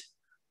present,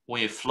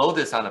 when you flow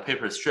this on a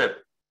paper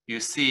strip, you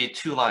see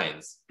two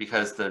lines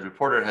because the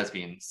reporter has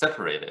been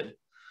separated.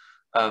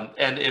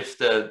 And if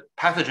the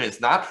pathogen is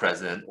not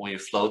present, when you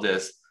flow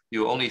this,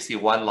 you only see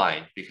one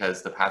line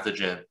because the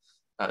pathogen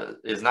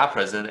is not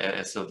present,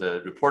 and so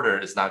the reporter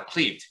is not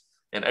cleaved,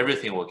 and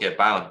everything will get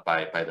bound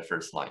by the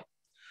first line.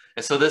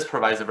 And so this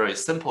provides a very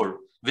simple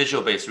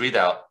visual-based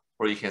readout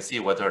where you can see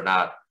whether or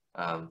not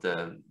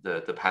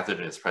the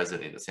pathogen is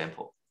present in the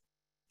sample.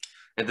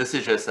 And this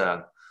is just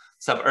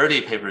some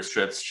early paper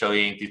strips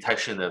showing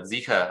detection of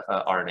Zika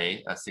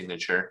RNA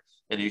signature.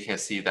 And you can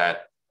see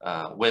that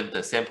when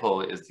the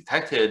sample is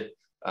detected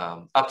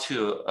up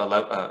to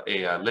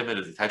a limit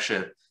of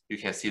detection, you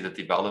can see the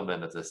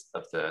development of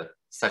the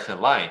second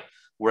line.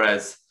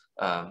 Whereas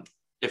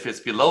if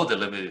it's below the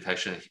limit of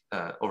detection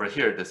over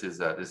here, this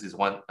is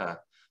one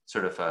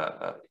sort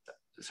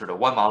of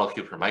one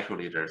molecule per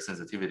microliter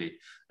sensitivity.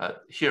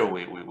 Here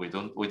we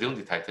don't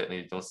detect it, and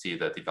you don't see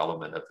the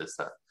development of this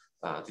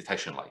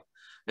detection line.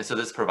 And so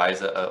this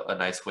provides a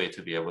nice way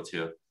to be able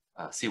to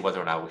see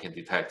whether or not we can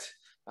detect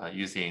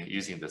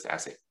using this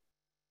assay.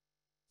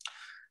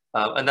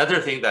 Another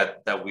thing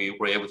that we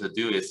were able to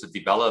do is to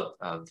develop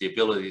the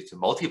ability to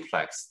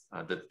multiplex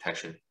the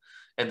detection.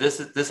 And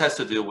this has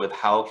to do with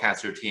how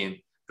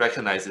Cas13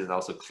 recognizes and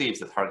also cleaves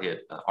the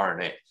target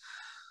RNA.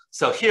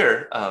 So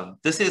here,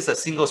 this is a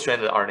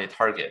single-stranded RNA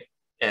target.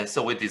 And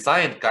so we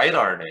designed guide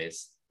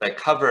RNAs that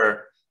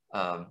cover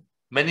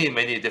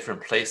many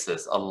different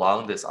places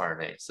along this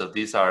RNA. So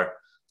these are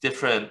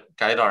different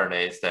guide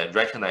RNAs that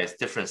recognize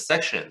different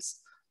sections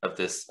of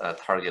this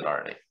target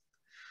RNA.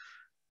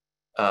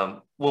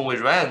 When we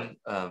ran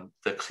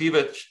the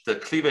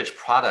cleavage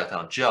product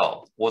on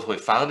gel, what we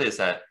found is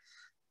that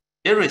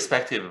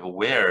irrespective of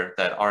where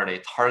that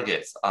RNA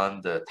targets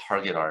on the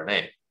target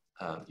RNA,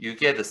 you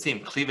get the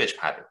same cleavage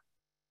pattern.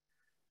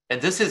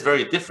 And this is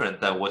very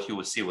different than what you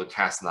would see with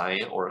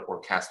Cas9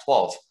 or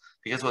Cas12,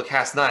 because with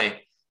Cas9,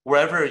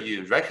 wherever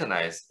you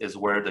recognize is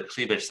where the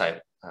cleavage site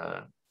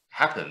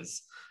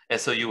happens. And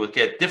so you would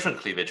get different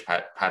cleavage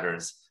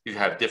patterns. You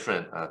have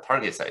different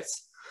target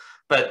sites.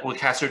 But with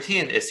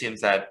Cas13, it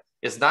seems that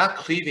it's not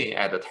cleaving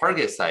at the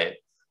target site,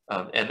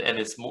 and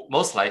it's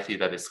most likely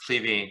that it's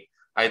cleaving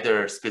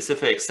either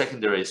specific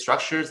secondary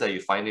structures that you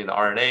find in the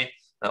RNA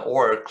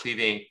or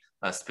cleaving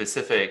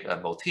specific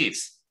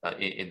motifs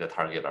in the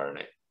target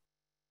RNA.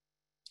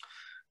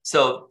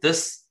 So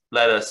this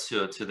led us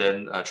to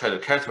then try to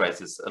characterize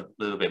this a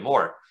little bit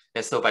more.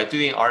 And so by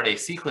doing RNA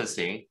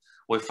sequencing,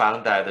 we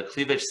found that the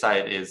cleavage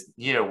site is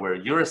near where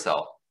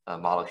uracil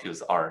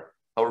molecules are,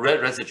 or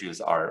residues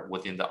are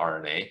within the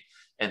RNA.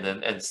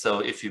 And so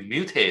if you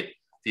mutate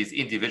these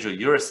individual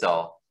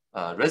uracil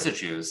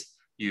residues,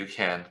 you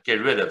can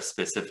get rid of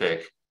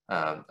specific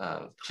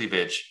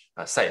cleavage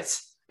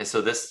sites. And so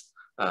this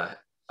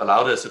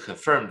allowed us to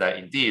confirm that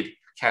indeed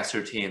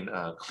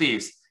Cas13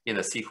 cleaves in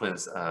a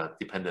sequence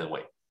dependent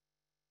way.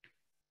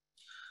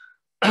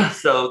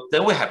 So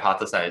then we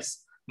hypothesized,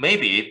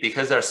 maybe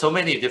because there are so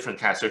many different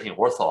Cas13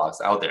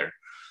 orthologs out there,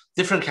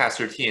 different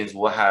Cas13s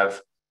will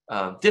have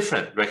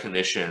different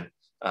recognition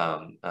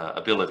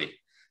ability.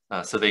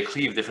 So they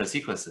cleave different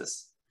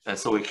sequences. And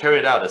so we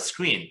carried out a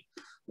screen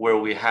where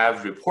we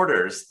have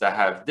reporters that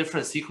have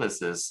different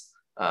sequences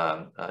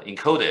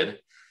encoded,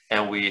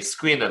 and we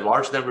screened a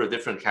large number of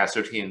different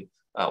Cas13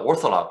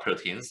 ortholog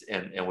proteins,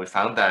 and we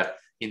found that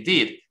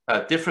indeed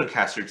different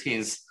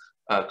Cas13s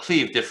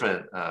cleave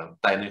different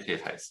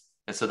dinucleotides.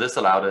 And so this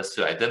allowed us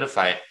to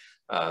identify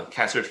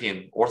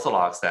Cas13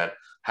 orthologs that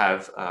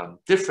have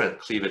different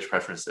cleavage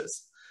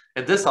preferences.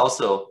 And this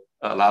also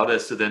allowed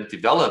us to then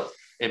develop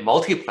a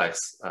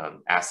multiplex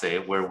assay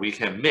where we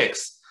can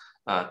mix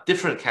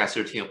different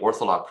Cas13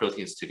 ortholog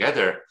proteins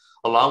together,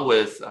 along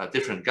with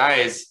different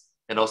guides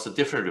and also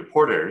different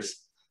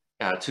reporters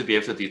to be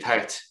able to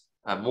detect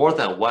more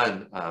than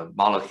one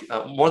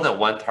molecule, more than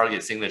one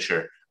target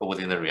signature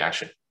within the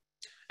reaction.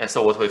 And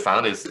so what we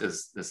found is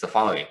the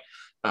following.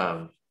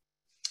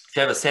 If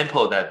you have a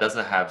sample that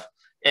doesn't have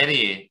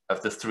any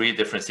of the three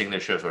different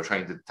signatures we're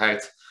trying to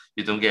detect,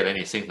 you don't get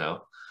any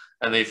signal.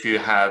 And if you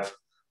have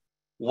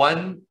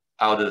one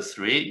out of the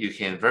three, you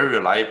can very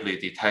reliably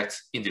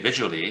detect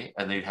individually.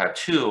 And then you have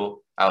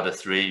two out of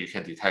three, you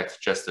can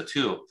detect just the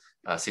two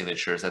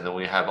signatures. And then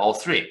when you have all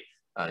three,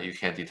 you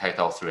can detect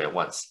all three at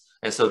once.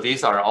 And so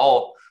these are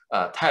all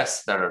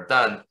tests that are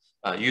done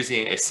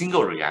using a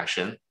single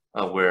reaction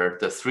where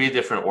the three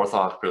different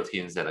ortholog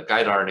proteins and a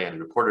guide RNA and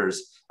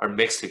reporters are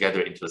mixed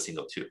together into a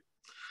single tube.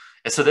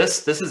 And so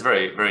this is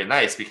very, very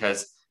nice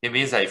because It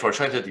means that if we're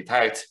trying to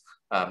detect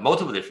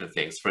multiple different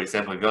things, for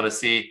example, if you want to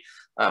see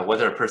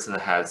whether a person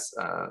has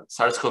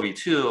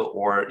SARS-CoV-2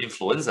 or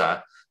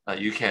influenza,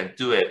 you can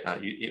do it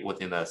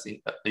within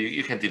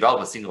you can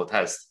develop a single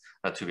test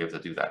to be able to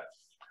do that.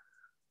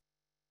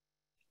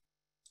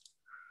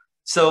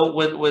 So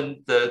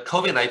when the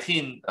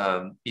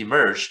COVID-19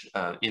 emerged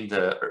in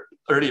the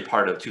early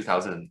part of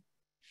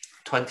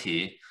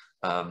 2020,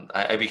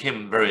 I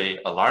became very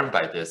alarmed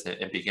by this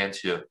and began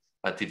to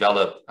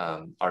develop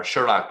our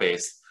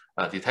Sherlock-based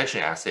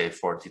detection assay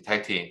for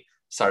detecting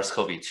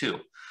SARS-CoV-2.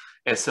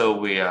 And so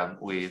we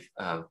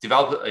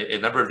developed a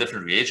number of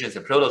different reagents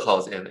and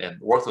protocols and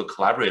worked with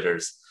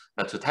collaborators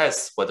to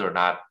test whether or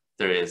not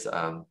there is,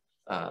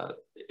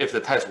 if the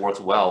test works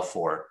well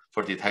for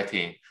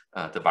detecting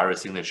the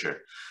virus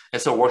signature.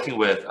 And so working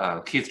with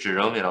Keith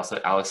Jerome and also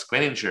Alex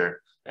Greninger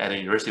at the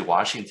University of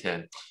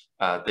Washington,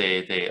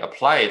 they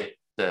applied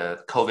the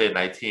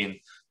COVID-19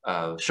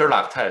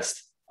 Sherlock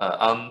test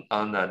on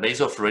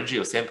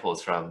nasopharyngeal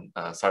samples from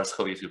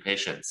SARS-CoV-2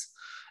 patients.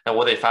 And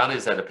what they found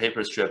is that the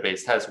paper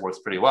strip-based test works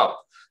pretty well.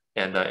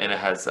 And it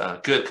has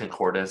good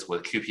concordance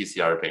with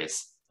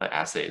qPCR-based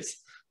assays.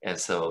 And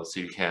so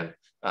you can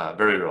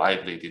very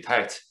reliably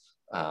detect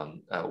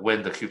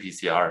when the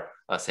qPCR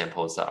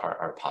samples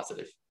are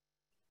positive.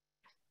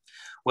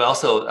 We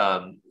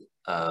also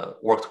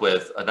worked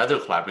with another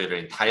collaborator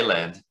in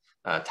Thailand,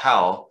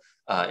 Tao,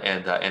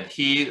 and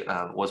he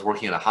was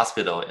working in a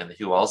hospital, and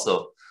he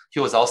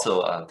was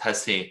also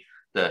testing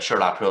the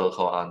Sherlock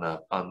protocol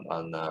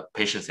on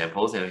patient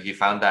samples, and he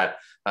found that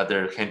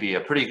there can be a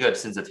pretty good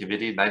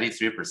sensitivity,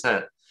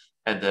 93%,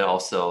 and then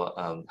also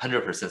 100%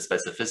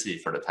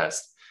 specificity for the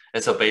test.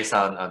 And so based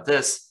on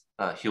this,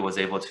 he was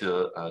able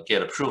to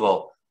get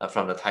approval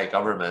from the Thai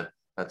government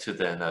to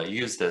then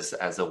use this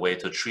as a way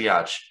to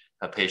triage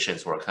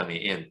patients who are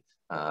coming in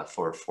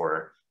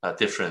for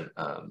different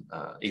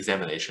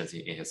examinations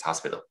in his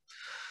hospital.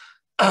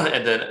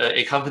 And then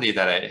a company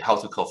that I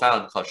helped to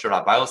co-found called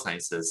Sherlock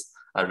Biosciences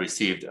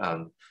received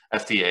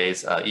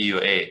FDA's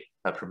EUA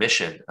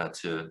permission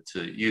to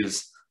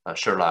use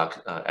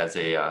Sherlock as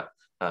a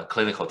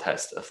clinical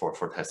test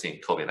for testing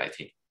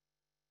COVID-19.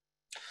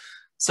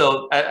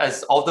 So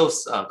as all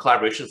those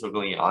collaborations were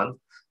going on,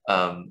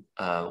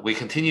 we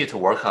continue to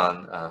work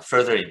on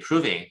further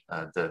improving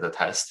the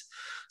test.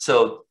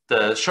 So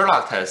the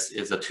Sherlock test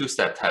is a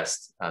two-step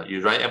test.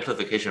 You run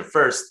amplification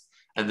first,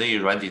 and then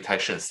you run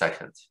detection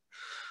second.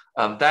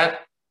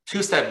 That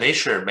two-step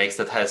nature makes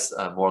the test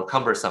more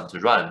cumbersome to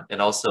run,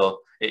 and also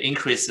it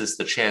increases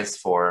the chance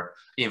for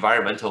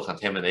environmental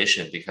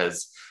contamination,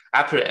 because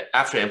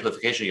after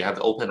amplification, you have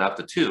to open up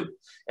the tube,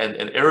 and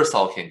an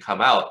aerosol can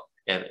come out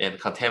and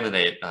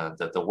contaminate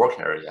the work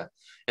area.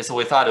 And so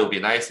we thought it would be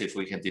nice if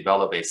we can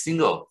develop a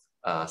single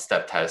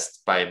step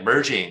test by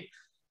merging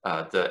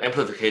the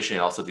amplification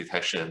and also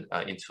detection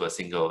into a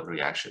single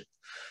reaction.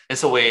 And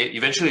so we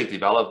eventually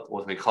developed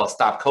what we call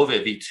Stop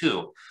COVID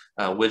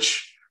v2,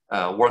 which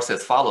works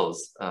as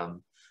follows.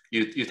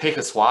 You take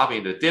a swab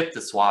and you dip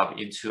the swab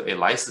into a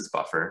lysis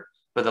buffer,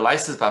 but the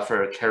lysis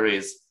buffer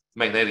carries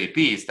magnetic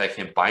beads that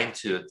can bind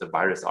to the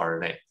virus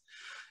RNA.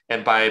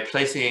 And by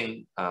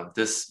placing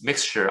this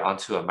mixture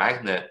onto a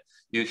magnet,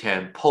 you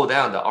can pull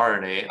down the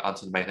RNA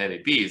onto the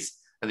magnetic beads,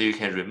 and then you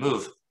can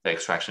remove the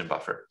extraction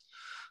buffer.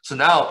 So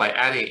now by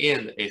adding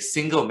in a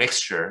single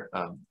mixture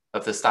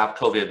of the Stop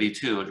COVID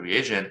v2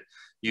 reagent,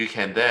 you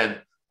can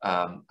then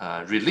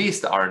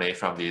release the RNA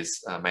from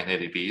these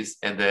magnetic beads,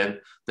 and then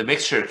the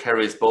mixture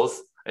carries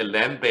both a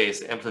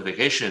LAMP-based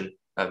amplification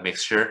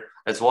mixture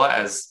as well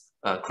as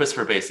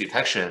CRISPR-based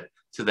detection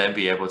to then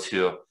be able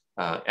to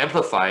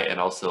amplify and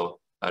also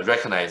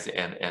recognize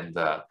and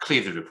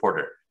cleave the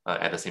reporter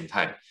at the same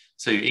time.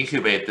 So you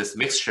incubate this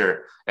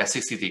mixture at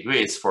 60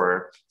 degrees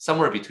for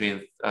somewhere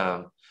between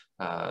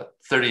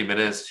 30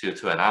 minutes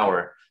to an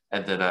hour,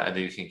 and then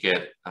you can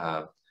get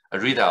a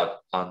readout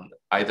on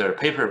either a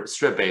paper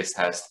strip-based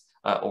test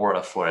or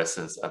a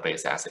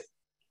fluorescence-based assay.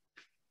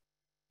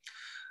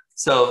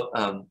 So,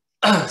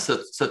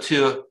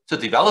 to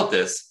develop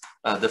this,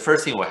 the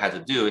first thing we had to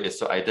do is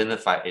to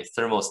identify a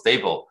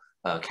thermostable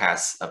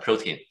Cas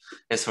protein.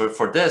 And so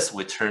for this,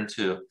 we turned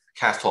to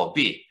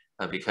Cas12b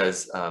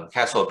because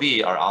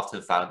Cas12b are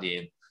often found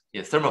in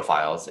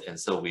thermophiles. And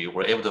so we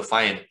were able to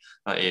find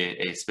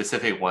a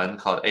specific one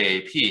called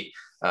AAP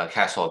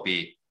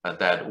Cas12b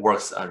that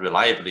works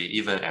reliably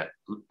even at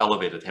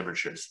elevated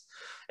temperatures.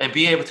 And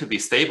being able to be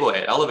stable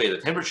at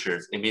elevated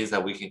temperatures, it means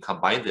that we can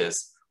combine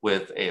this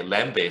with a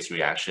LAMP-based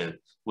reaction,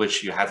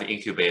 which you have to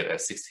incubate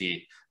at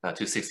 60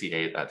 to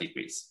 68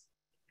 degrees.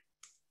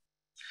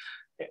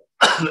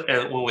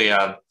 And when we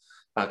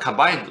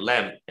combined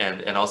LAMP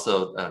and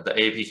also the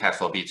AAP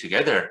Cas12b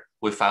together,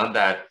 we found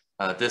that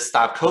this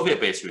Stop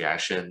COVID-based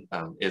reaction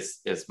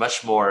is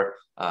much more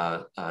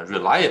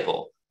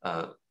reliable.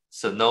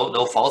 So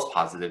no false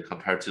positive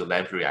compared to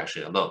LAMP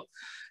reaction alone.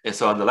 And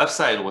so on the left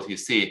side, what you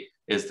see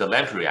is the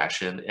LAMP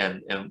reaction.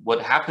 And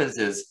what happens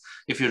is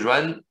if you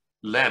run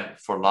LAMP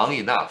for long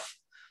enough,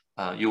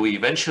 you will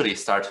eventually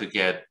start to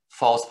get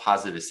false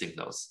positive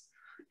signals.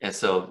 And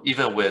so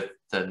even with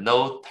the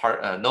no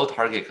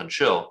target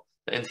control,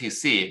 the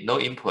NTC, no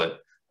input,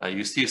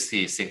 you still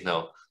see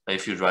signal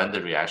if you run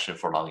the reaction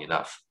for long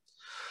enough.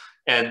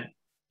 And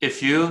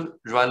if you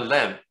run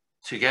LAMP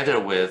together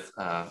with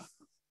a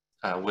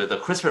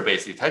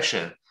CRISPR-based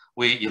detection,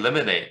 we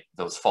eliminate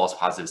those false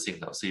positive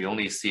signals. So you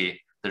only see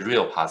the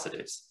real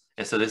positives.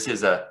 And so this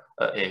is a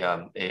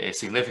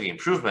significant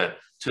improvement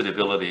to the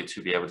ability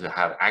to be able to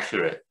have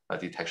accurate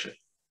detection.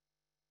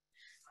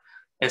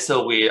 And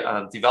so we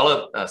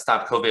developed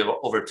STOP-COVID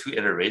over 2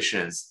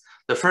 iterations.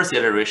 The first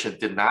iteration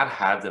did not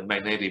have the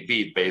magnetic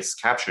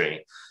bead-based capturing.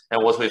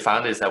 And what we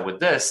found is that with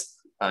this,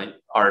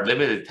 our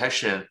limited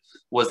detection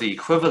was the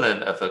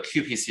equivalent of a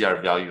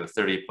qPCR value of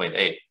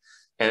 30.8.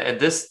 And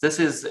this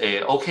is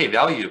a okay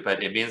value,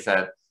 but it means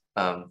that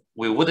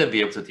we wouldn't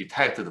be able to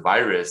detect the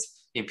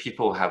virus in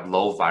people who have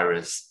low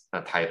virus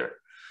titer.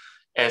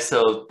 And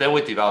so then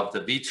we developed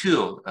the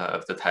V2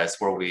 of the test,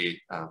 where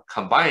we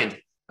combined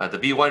the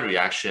V1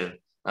 reaction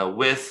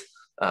with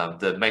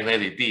the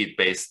magnetic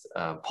bead-based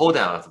pull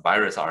down of the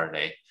virus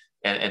RNA.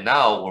 And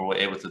now we're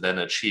able to then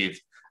achieve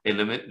a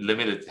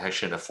limited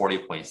detection of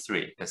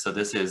 40.3. And so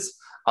this is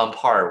on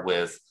par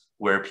with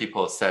where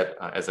people set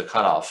as a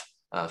cutoff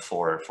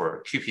for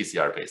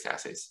qPCR-based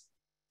assays.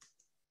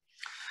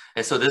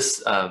 And so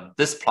this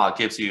plot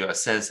gives you a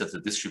sense of the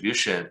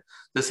distribution.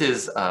 This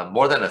is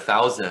more than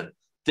 1,000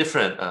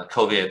 different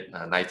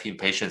COVID-19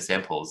 patient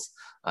samples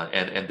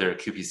and their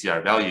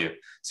qPCR value.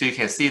 So you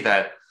can see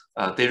that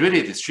they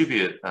really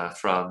distribute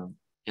from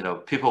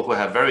people who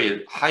have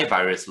very high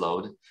virus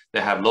load, they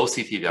have low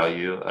CT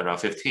value around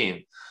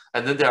 15.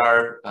 And then there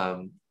are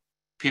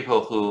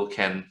people who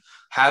can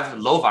have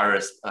low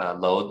virus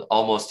load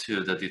almost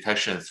to the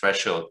detection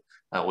threshold,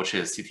 which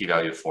is CT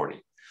value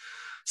 40.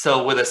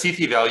 So with a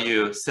CT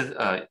value,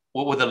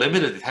 with a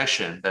limited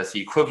detection that's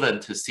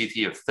equivalent to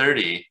CT of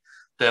 30,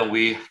 then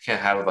we can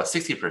have about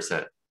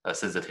 60%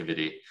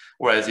 sensitivity.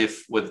 Whereas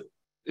if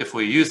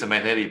we use the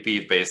magnetic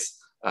bead-based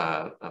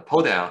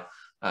pull down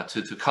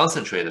to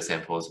concentrate the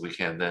samples, we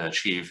can then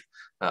achieve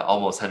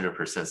almost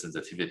 100%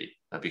 sensitivity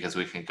because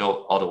we can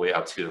go all the way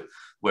up to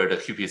where the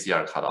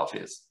qPCR cutoff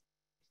is.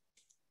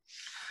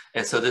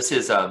 And so this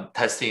is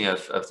testing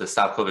of the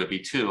STOP-COVID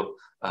V2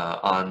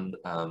 on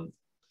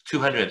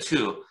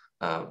 202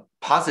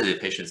 positive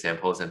patient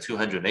samples and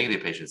 200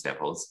 negative patient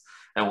samples.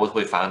 And what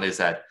we found is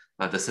that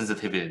the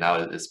sensitivity now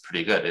is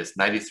pretty good. It's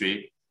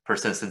 93%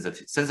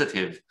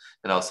 sensitive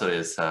and also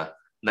is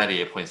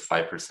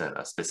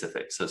 98.5%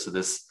 specific. So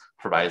this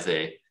provides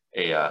a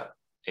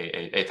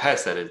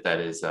test that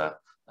is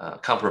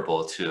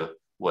comparable to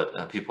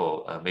what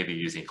people may be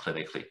using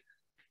clinically.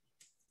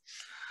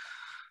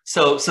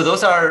 So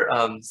those are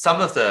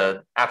some of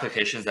the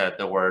applications that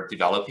we're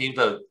developing,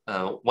 but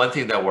one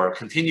thing that we're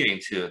continuing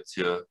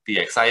to be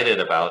excited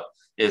about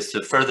is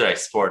to further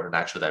explore the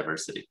natural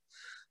diversity.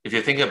 If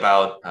you think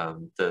about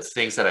the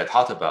things that I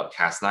talked about,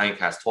 Cas9,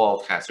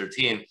 Cas12,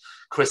 Cas13,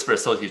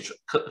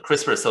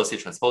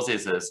 CRISPR-associated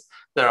transposases,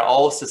 they're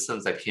all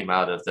systems that came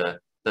out of the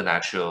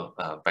natural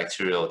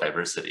bacterial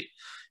diversity.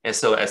 And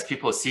so as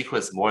people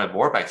sequence more and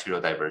more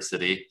bacterial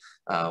diversity,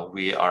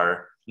 we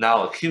are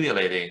now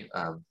accumulating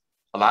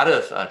a lot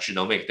of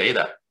genomic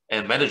data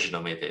and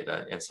metagenomic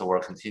data. And so we're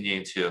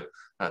continuing to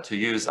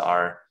use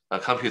our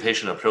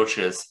computational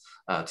approaches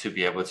to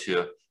be able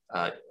to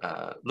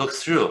look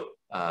through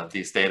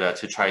these data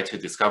to try to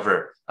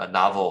discover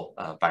novel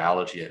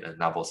biology and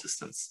novel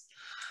systems.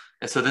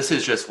 And so this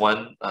is just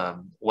one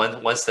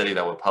study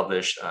that we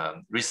published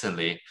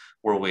recently,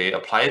 where we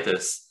applied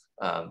this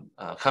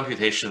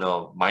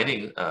computational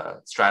mining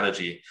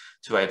strategy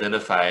to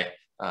identify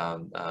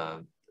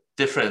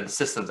different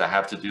systems that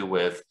have to do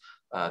with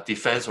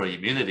defense or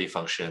immunity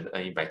function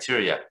in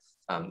bacteria.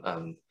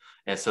 And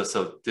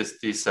so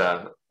these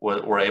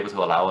were able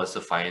to allow us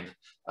to find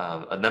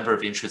a number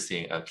of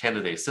interesting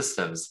candidate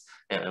systems,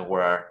 and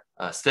we're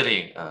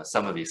studying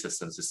some of these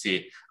systems to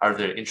see are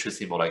there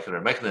interesting molecular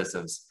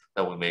mechanisms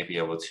that we may be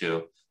able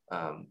to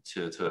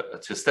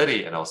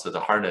study and also to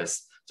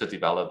harness to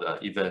develop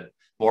even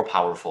more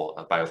powerful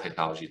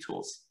biotechnology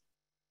tools.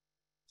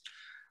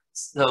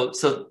 So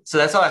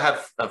that's all I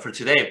have for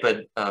today.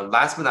 But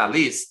last but not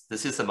least,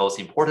 this is the most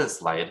important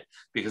slide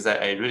because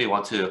I really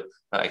want to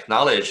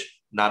acknowledge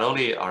not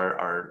only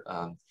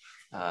the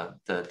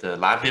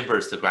lab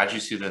members, the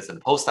graduate students and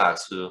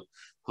postdocs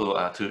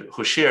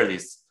who share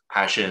this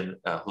passion,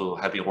 who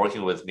have been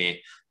working with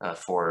me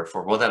for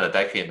more than a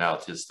decade now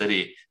to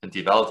study and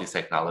develop these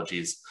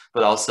technologies,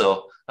 but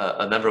also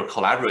a number of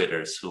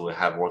collaborators who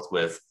have worked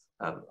with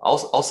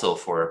also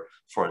for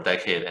a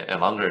decade and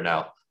longer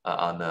now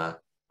on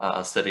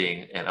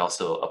studying and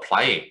also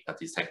applying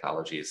these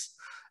technologies.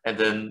 And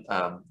then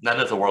none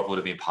of the work would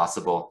have been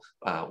possible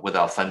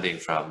without funding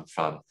from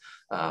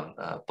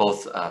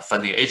both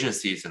funding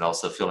agencies and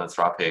also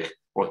philanthropic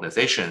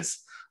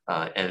organizations.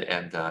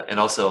 And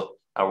also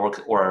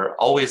we're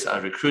always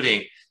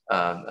recruiting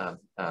lab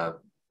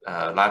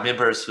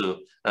members who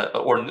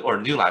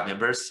or new lab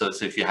members. So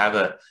if you have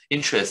an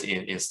interest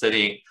in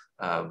studying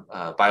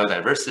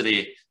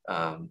biodiversity,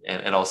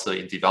 and also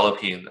in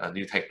developing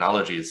new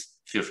technologies,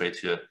 feel free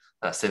to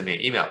send me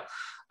an email.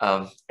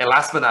 And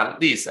last but not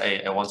least,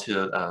 I want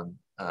to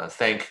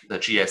thank the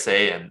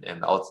GSA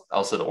and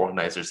also the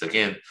organizers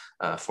again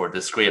for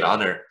this great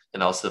honor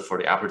and also for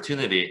the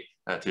opportunity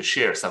to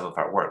share some of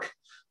our work.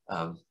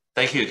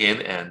 Thank you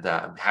again, and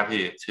I'm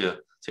happy to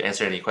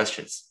answer any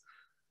questions.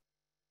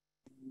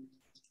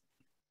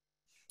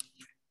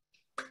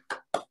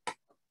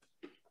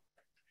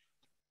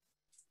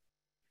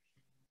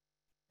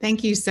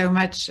 Thank you so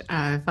much,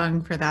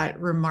 Feng, for that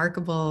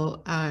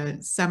remarkable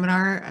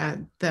seminar.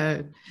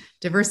 The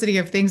diversity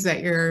of things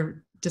that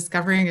you're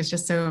discovering is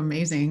just so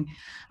amazing.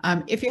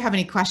 If you have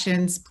any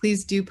questions,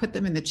 please do put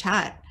them in the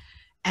chat,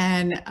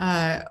 and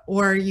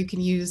or you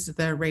can use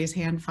the raise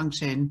hand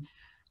function.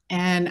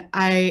 And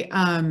I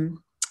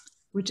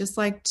would just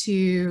like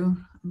to,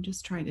 I'm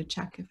just trying to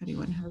check if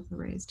anyone has a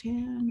raised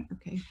hand.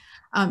 Okay.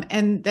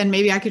 And then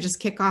maybe I could just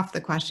kick off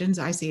the questions.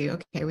 I see,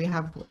 okay, we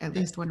have at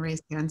least one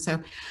raised hand.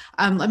 So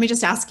let me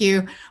just ask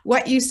you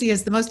what you see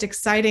as the most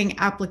exciting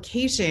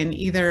application,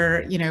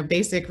 either, you know,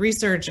 basic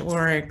research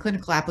or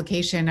clinical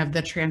application of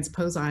the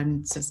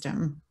transposon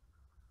system.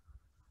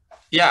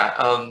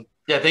 Yeah,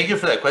 yeah, thank you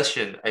for that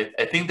question.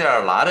 I think there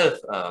are a lot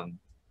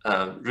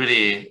of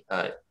really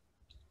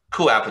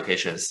cool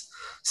applications.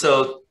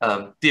 So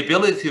the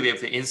ability to be able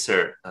to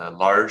insert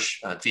large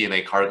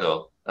DNA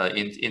cargo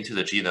into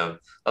the genome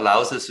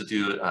allows us to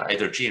do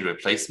either gene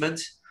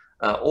replacement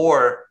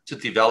or to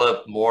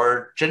develop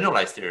more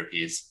generalized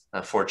therapies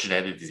for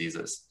genetic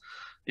diseases.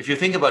 If you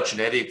think about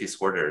genetic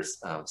disorders,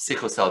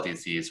 sickle cell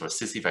disease or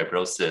cystic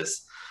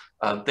fibrosis,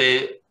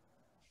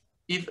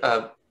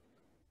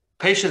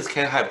 patients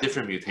can have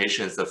different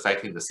mutations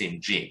affecting the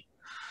same gene.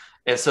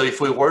 And so if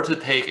we were to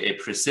take a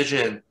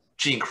precision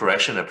gene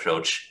correction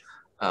approach,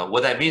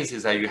 what that means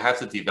is that you have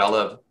to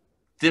develop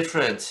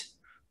different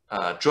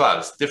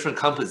drugs, different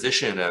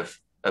composition of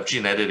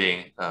gene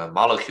editing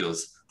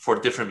molecules for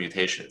different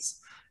mutations.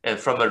 And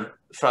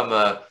from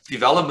a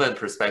development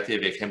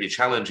perspective, it can be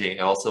challenging.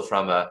 And also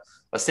from a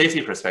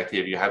safety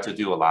perspective, you have to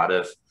do a lot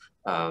of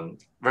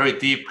very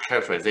deep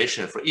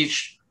characterization for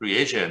each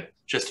reagent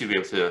just to be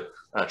able to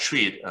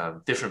treat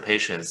different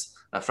patients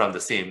from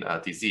the same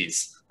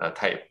disease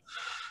type.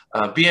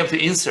 Being able to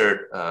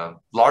insert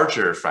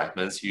larger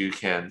fragments, you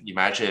can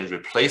imagine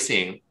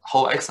replacing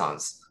whole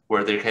exons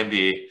where there can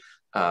be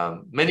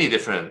many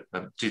different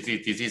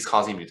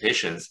disease-causing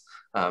mutations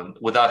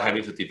without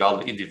having to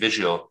develop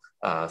individual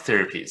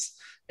therapies.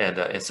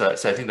 And so I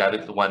think that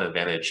is one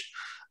advantage.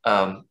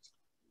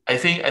 I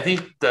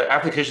think the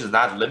application is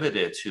not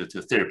limited to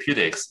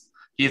therapeutics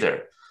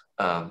either.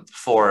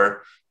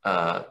 For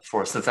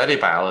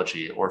synthetic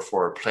biology or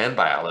for plant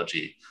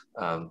biology,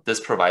 this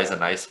provides a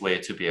nice way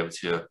to be able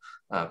to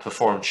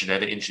perform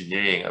genetic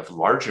engineering of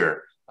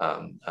larger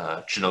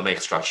genomic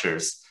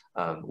structures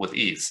with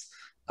ease.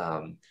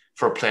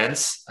 For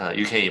plants,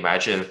 you can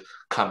imagine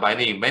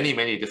combining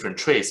many different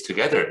traits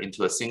together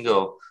into a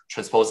single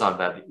transposon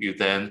that you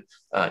then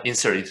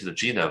insert into the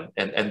genome,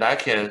 and that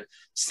can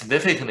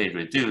significantly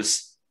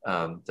reduce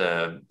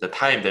the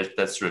time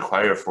that's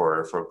required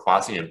for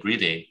crossing and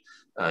breeding,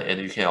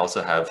 and you can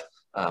also have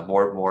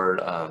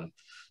more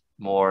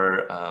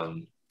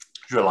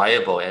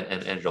reliable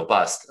and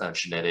robust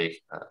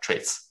genetic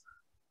traits.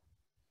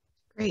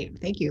 Great,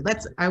 thank you.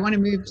 I want to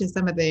move to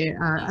some of the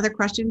other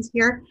questions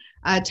here.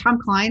 Tom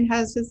Klein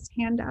has his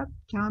hand up.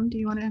 Tom, do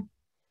you want to?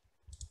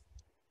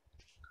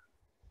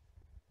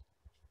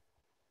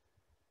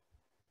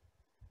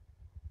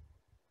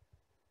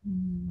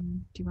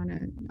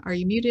 Are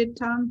you muted,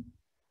 Tom?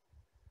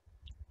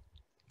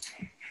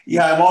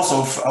 Yeah, I was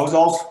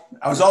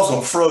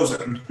also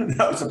frozen.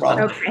 That was the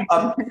problem.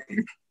 Okay.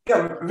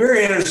 Yeah,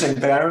 very interesting,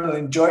 but I really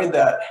enjoyed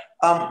that.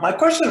 My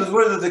question is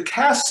whether the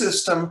Cas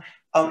system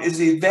is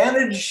the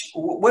advantage.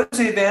 What is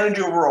the advantage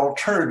over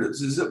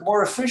alternatives? Is it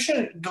more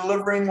efficient at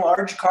delivering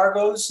large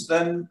cargoes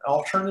than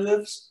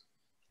alternatives?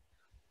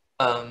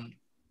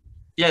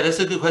 Yeah, that's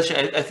a good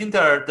question. I think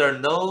there are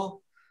no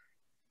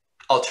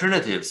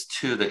alternatives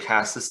to the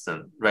Cas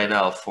system right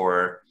now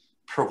for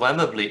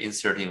programmably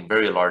inserting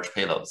very large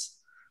payloads.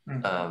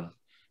 Mm-hmm.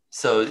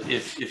 So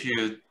if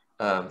you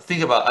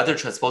think about other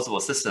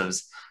transposable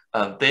systems,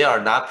 they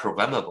are not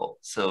programmable.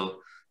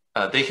 So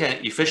they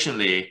can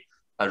efficiently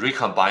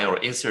recombine or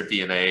insert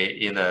DNA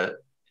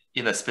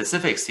in a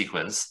specific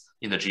sequence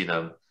in the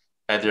genome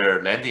at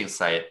their landing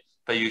site,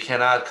 but you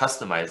cannot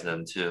customize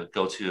them to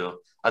go to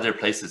other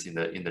places in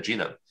the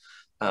genome.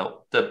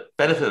 The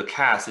benefit of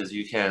Cas is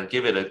you can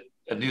give it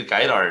a new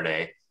guide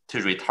RNA to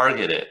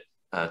retarget it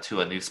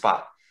to a new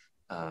spot.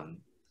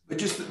 But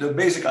just the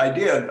basic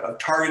idea of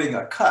targeting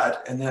a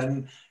cut and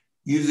then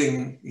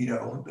using,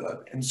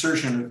 the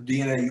insertion of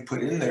DNA you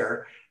put in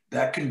there,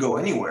 that can go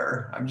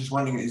anywhere. I'm just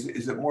wondering,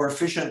 is it more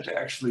efficient to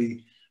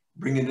actually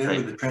bring it in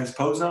with the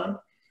transposon?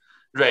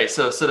 Right.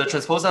 So the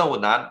transposon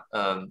would not.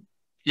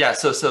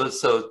 So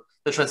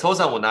the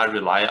transposon would not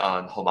rely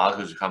on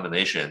homologous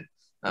recombination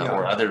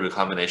or other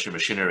recombination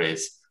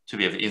machineries to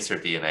be able to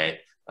insert DNA.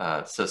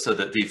 So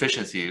the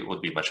efficiency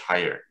would be much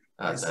higher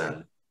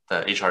than the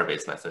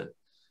HR-based method.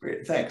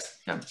 Great, thanks.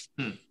 Yeah.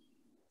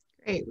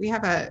 Great. We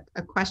have a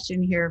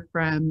question here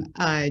from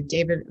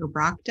David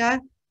Obrakta.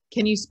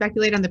 Can you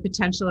speculate on the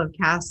potential of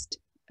Cas,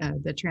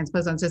 the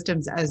transposon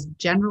systems, as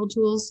general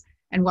tools?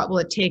 And what will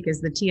it take? Is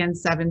the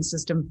TN7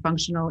 system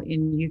functional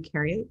in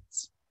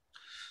eukaryotes?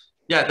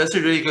 Yeah, that's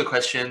a really good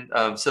question.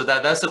 So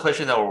that's the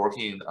question that we're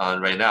working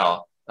on right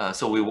now.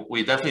 So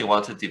we definitely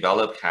want to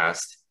develop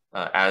Cas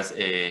as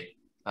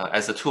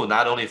a tool,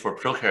 not only for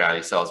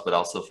prokaryotic cells, but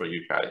also for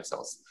eukaryotic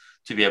cells,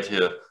 to be able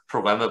to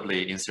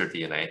programmably insert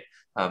DNA.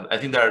 I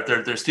think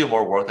there's still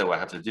more work that we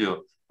have to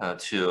do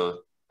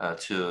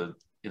to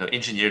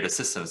engineer the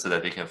system so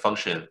that they can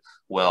function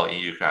well in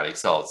eukaryotic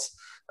cells.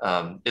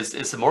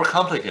 It's a more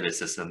complicated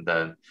system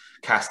than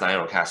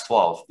Cas9 or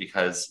Cas12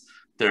 because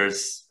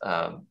there's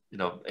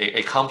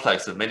a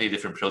complex of many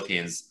different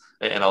proteins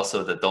and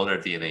also the donor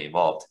DNA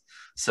involved.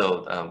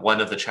 So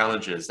one of the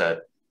challenges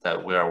that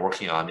we are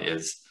working on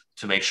is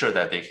to make sure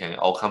that they can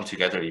all come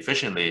together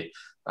efficiently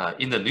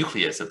in the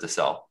nucleus of the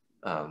cell.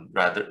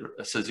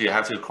 So you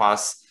have to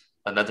cross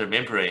another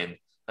membrane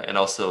and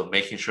also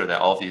making sure that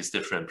all these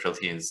different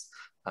proteins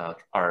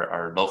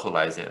are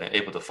localized and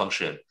able to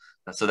function.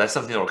 So that's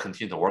something that we'll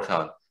continue to work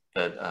on,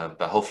 but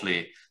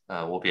hopefully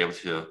we'll be able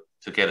to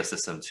get a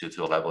system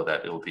to a level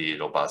that it will be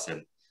robust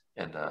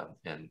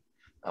and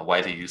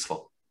widely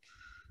useful.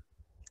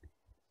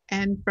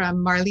 And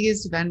from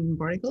Marlies van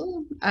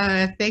Borgel,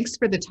 thanks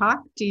for the talk.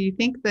 Do you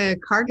think the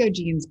cargo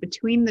genes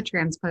between the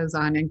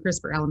transposon and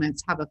CRISPR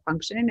elements have a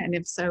function? And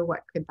if so,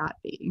 what could that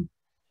be?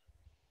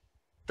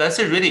 That's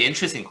a really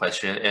interesting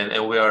question.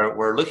 And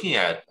we're looking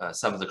at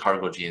some of the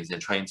cargo genes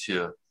and trying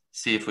to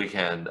see if we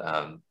can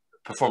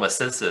perform a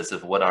census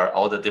of what are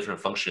all the different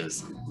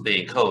functions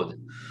they encode.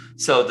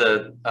 So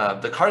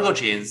the cargo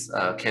genes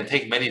can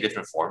take many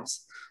different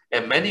forms,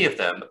 and many of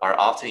them are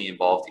often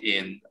involved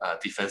in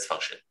defense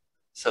function.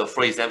 So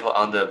for example,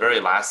 on the very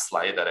last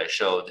slide that I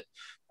showed,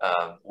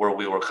 where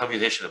we were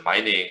computationally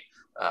mining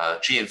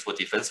genes with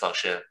defense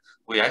function,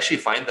 we actually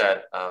find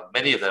that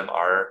many of them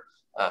are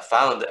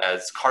found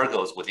as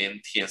cargoes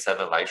within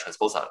TN7-like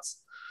transposons.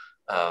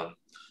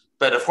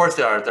 But of course,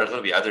 there are going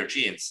to be other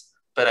genes,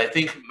 but I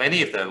think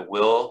many of them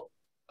will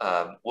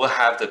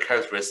have the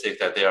characteristic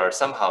that they are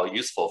somehow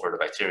useful for the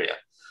bacteria.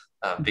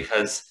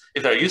 Because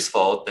if they're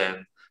useful,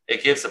 then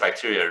it gives the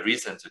bacteria a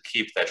reason to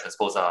keep that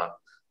transposon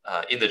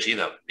in the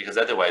genome, because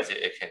otherwise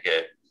it can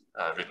get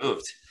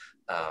removed.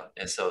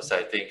 And so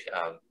I think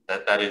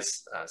that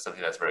is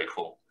something that's very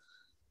cool.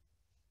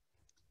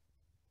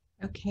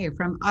 Okay,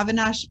 from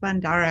Avinash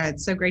Bandara,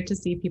 it's so great to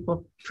see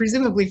people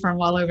presumably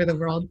from all over the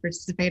world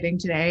participating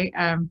today.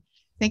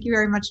 Thank you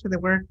very much for the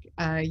work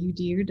you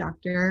do,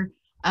 Dr.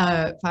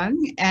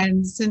 Feng.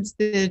 And since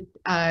the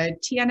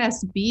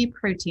TNSB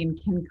protein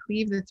can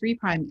cleave the 3'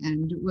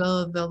 end,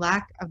 will the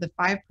lack of the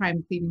 5'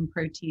 cleaving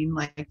protein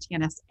like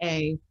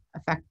TNSA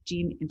affect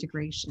gene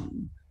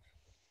integration?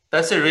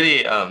 That's a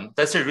really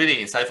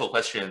insightful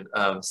question.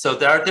 So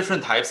there are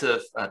different types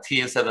of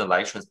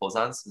TN7-like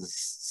transposons.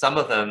 Some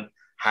of them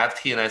have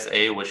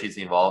TNSA, which is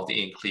involved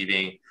in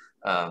cleaving.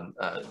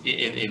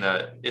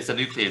 It's a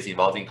nucleus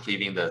involved in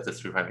cleaving the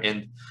 3'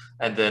 end,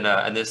 and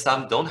then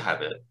some don't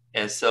have it.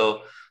 And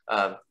so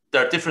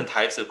there are different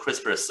types of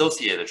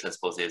CRISPR-associated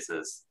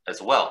transposases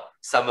as well.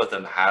 Some of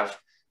them have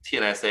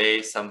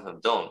TNSA, some of them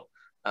don't.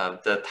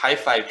 The type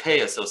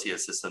 5K associated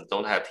system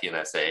don't have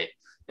TNSA.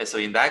 And so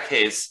in that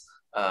case,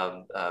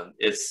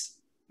 it's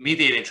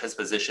mediating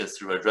transpositions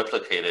through a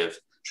replicative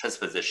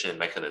transposition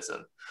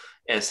mechanism.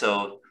 And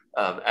so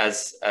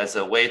as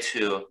a way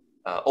to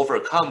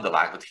overcome the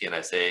lack of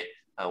TNSA,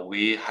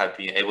 we have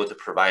been able to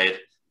provide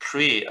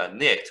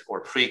pre-nicked or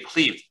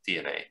pre-cleaved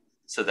DNA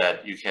so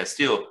that you can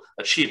still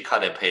achieve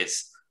cut and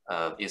paste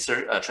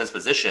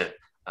transposition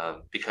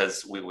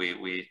because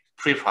we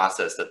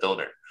pre-process the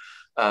donor.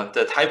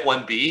 The type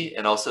 1B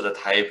and also the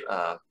type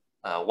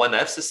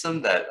 1F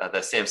system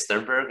that Sam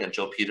Sternberg and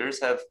Joe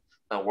Peters have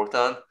worked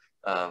on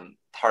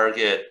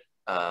target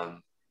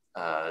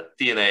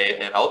DNA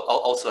and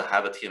also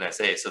have a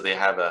TNSA, so they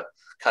have a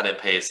cut and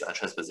paste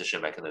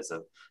transposition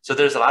mechanism. So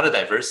there's a lot of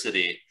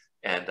diversity,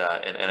 and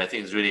I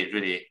think it's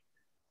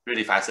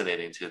really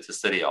fascinating to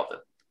study all of them.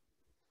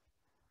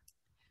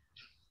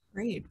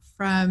 Great.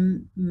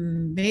 From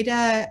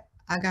Veda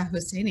Aga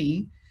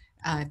Hosseini,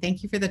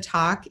 thank you for the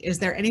talk. Is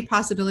there any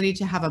possibility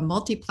to have a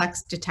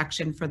multiplex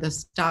detection for the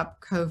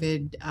Stop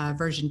COVID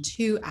version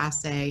 2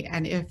 assay?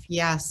 And if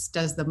yes,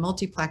 does the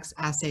multiplex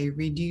assay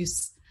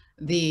reduce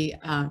the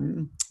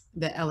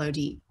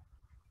LOD?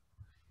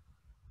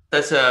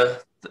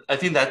 I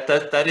think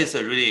that is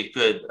a really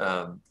good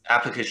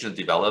application to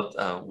develop.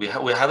 We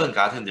haven't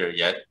gotten there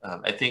yet.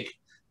 I think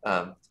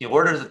in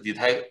order to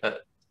detect,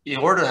 in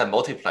order to have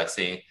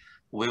multiplexing,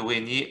 we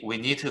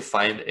need to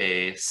find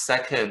a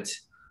second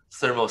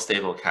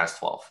thermostable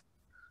Cas12,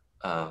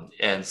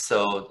 and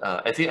so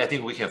I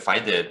think we can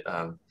find it.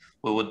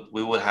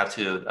 We would have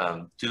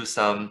to do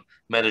some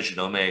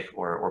metagenomic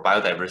or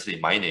biodiversity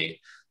mining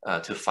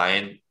to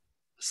find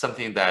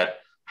something that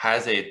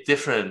has a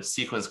different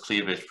sequence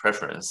cleavage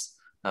preference,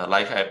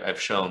 like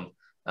I've shown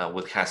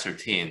with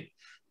Cas13,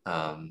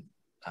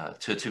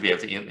 to be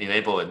able to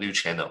enable a new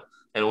channel.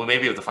 And we may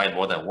be able to find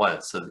more than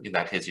one. So in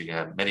that case, you can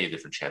have many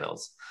different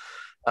channels.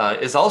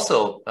 It's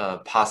also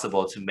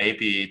possible to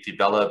maybe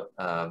develop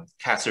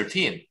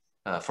Cas13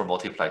 for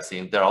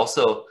multiplexing. There are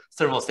also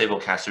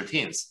thermostable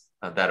Cas13s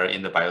that are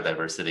in the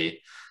biodiversity.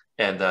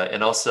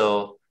 And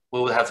also,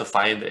 we would have to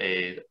find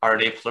a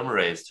RNA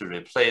polymerase to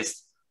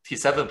replace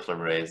T7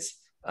 polymerase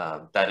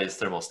that is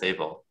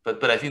thermostable.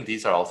 But I think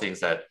these are all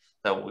things that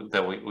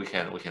we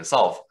can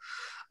solve.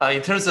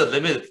 In terms of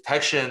limited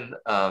detection,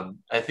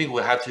 I think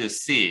we'll have to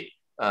see.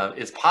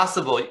 It's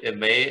possible it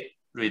may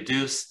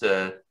reduce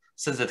the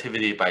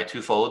sensitivity by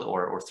twofold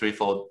or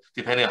threefold,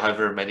 depending on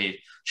however many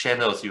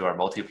channels you are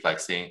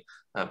multiplexing.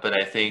 But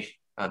I think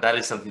that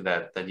is something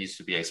that needs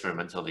to be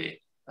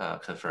experimentally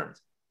confirmed.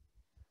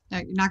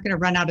 You're not going to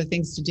run out of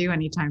things to do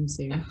anytime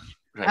soon.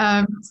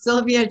 Right.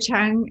 Sylvia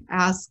Cheng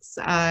asks,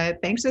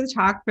 thanks for the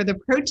talk. For the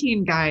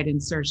protein guide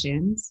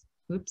insertions,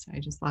 oops, I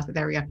just lost it.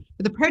 There we go.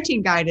 For the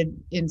protein guided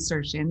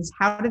insertions,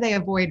 how do they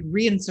avoid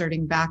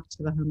reinserting back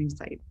to the homing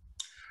site?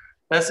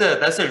 That's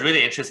a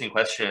really interesting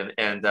question,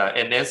 and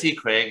Nancy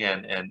Craig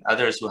and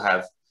others who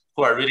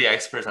are really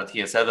experts on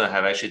TN7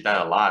 have actually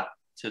done a lot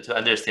to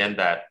understand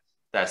that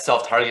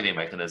self-targeting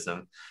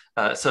mechanism.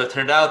 So it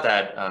turned out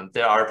that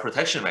there are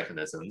protection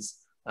mechanisms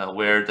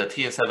where the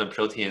TN7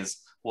 proteins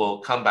will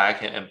come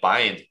back and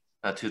bind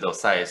to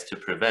those sites to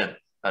prevent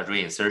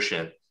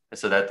reinsertion. And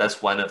so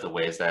that's one of the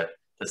ways that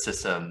the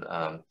system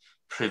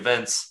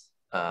prevents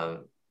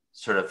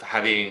sort of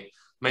having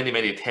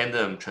many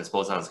tandem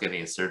transposons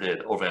getting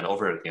inserted over and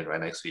over again right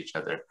next to each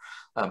other.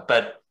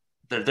 But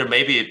there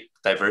may be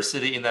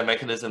diversity in that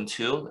mechanism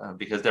too,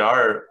 because there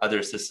are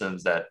other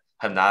systems that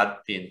have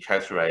not been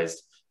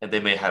characterized, and they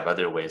may have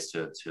other ways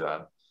to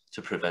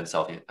prevent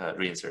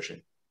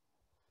reinsertion.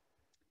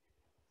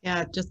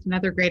 Yeah, just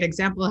another great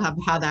example of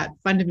how that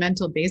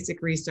fundamental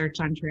basic research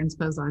on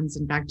transposons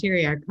in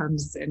bacteria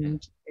comes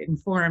and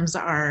informs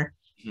our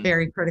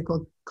very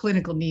critical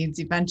clinical needs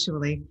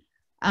eventually.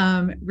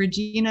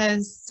 Regina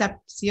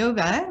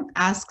Sepsiova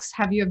asks,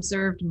 have you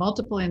observed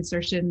multiple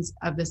insertions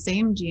of the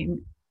same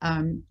gene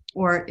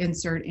or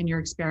insert in your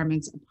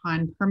experiments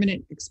upon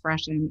permanent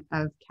expression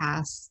of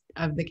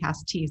the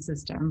Cas-T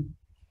system?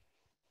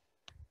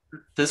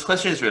 This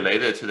question is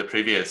related to the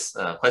previous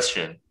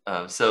question.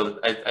 So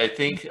I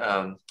think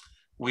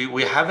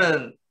we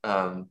haven't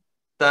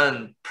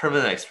done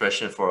permanent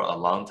expression for a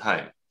long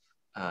time.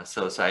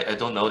 So I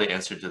don't know the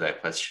answer to that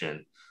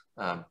question.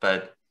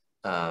 But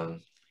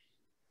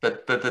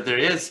there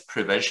is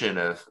prevention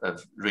of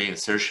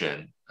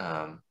reinsertion.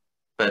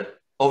 But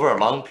over a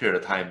long period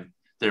of time,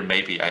 there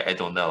may be. I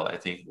don't know. I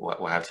think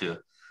we'll have to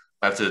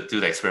do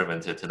the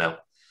experiment to know.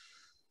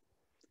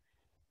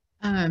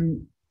 I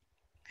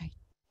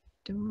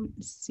don't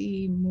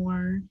see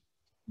more.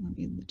 Let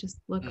me just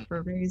look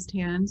for raised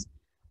hands.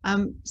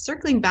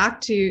 Circling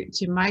back to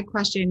my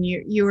question,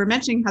 you were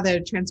mentioning how the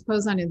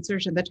transposon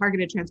insertion, the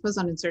targeted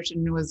transposon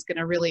insertion was going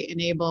to really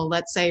enable,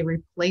 let's say,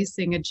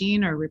 replacing a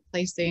gene or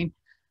replacing,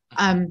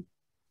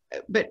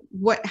 but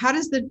how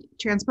does the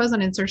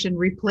transposon insertion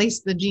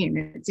replace the gene?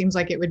 It seems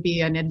like it would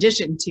be an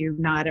addition to,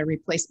 not a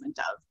replacement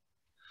of.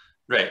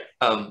 Right.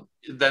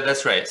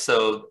 That's right.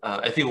 So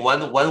I think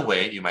one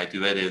way you might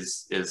do it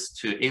is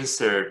to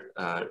insert.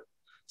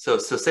 So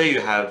say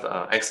you have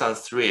exon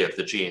 3 of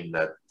the gene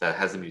that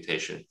has a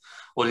mutation.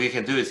 What you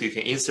can do is you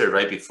can insert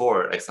right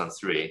before exon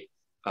 3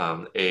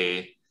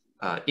 a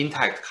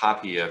intact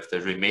copy of the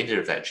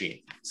remainder of that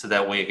gene, so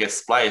that when you get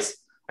spliced,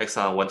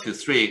 exon 1, 2,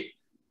 3,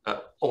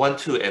 1,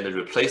 2, and the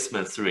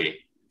replacement 3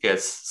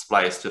 gets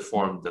spliced to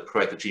form the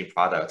correct gene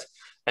product,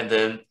 and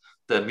then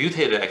the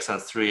mutated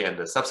exon 3 and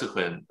the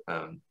subsequent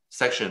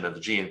section of the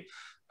gene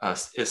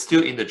is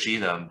still in the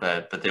genome,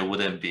 but they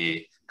wouldn't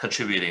be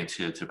contributing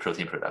to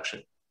protein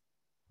production.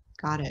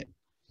 Got it.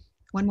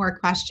 One more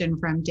question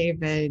from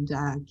David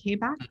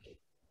Kabak.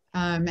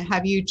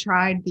 Have you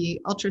tried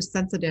the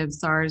ultra-sensitive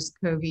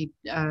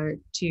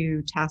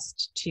SARS-CoV-2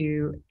 test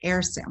to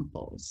air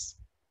samples?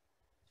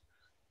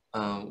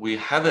 We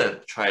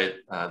haven't tried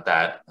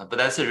that, but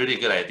that's a really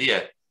good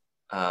idea.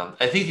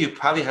 I think you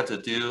probably have to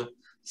do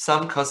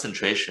some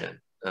concentration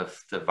of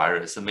the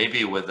virus. So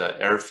maybe with an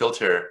air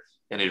filter,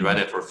 and you run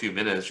it for a few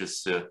minutes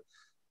just to,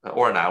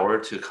 or an hour,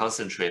 to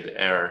concentrate the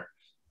air,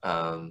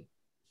 the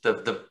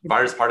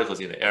virus particles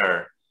in the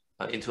air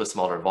into a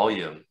smaller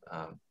volume.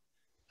 I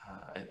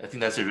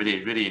think that's a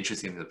really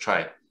interesting to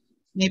try.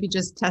 Maybe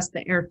just test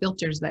the air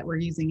filters that we're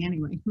using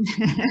anyway.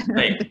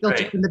 Right, the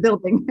filters in the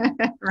building,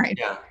 right?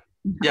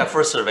 Yeah.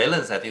 For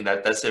surveillance, I think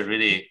that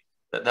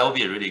would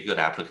be a really good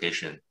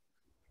application.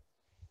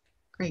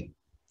 Great.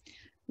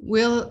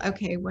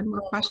 Okay, one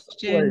more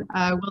question.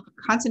 Will the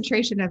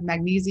concentration of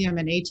magnesium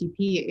and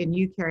ATP in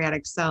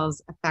eukaryotic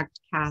cells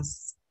affect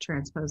Cas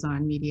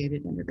transposon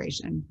mediated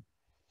integration?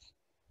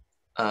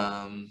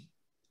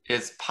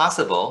 It's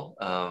possible.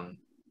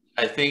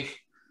 I think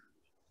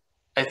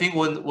I think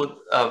what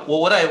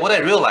I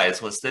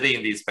realized when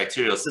studying these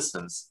bacterial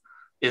systems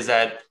is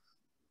that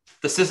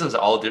the systems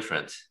are all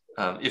different.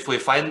 If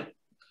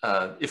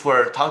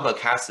we're talking about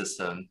Cas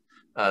system,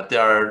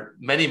 there are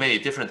many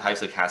different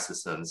types of Cas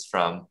systems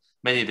from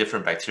many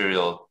different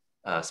bacterial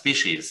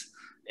species,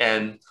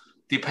 and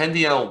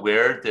depending on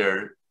where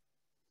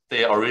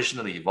they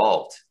originally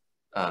evolved,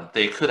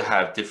 they could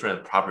have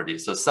different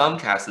properties. So some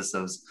Cas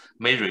systems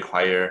may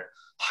require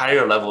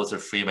higher levels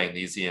of free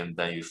magnesium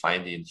than you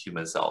find in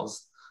human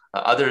cells.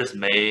 Others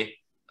may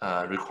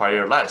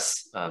require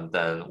less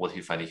than what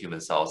you find in human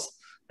cells.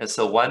 And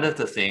so one of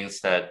the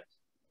things that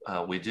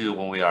we do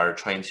when we are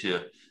trying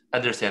to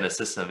understand a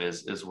system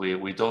is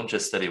we don't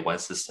just study one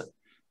system.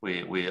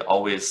 We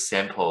always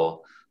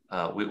sample,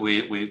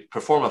 we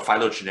perform a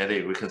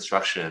phylogenetic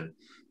reconstruction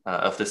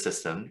of the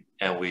system,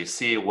 and we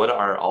see what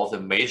are all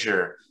the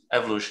major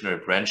evolutionary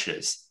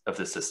branches of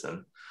the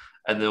system.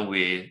 And then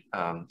we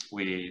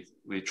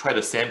try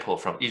to sample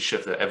from each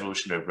of the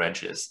evolutionary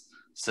branches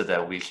so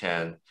that we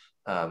can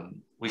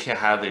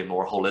have a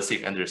more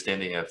holistic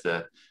understanding of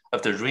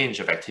the range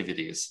of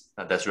activities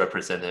that's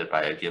represented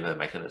by a given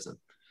mechanism.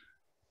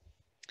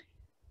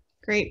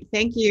 Great,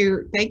 thank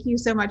you. Thank you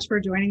so much for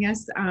joining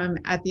us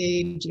at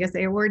the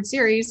GSA Award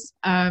Series.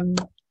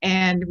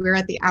 And we're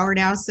at the hour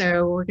now,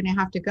 so we're gonna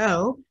have to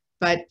go.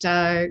 But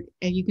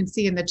you can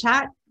see in the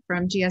chat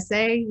from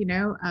GSA,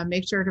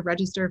 make sure to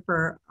register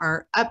for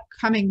our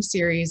upcoming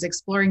series,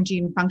 Exploring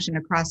Gene Function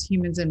Across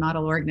Humans and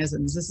Model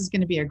Organisms. This is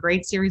gonna be a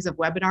great series of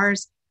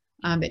webinars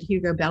that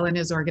Hugo Bellin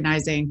is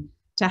organizing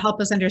to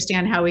help us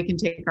understand how we can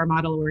take our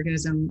model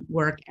organism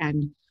work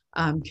and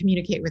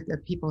communicate with the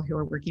people who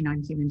are working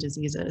on human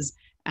diseases.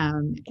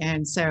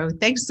 And so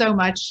thanks so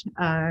much,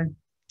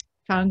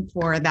 Feng,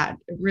 for that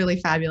really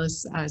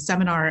fabulous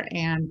seminar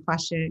and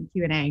question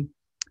Q&A.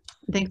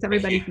 Thanks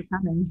everybody for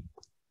coming.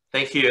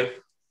 Thank you.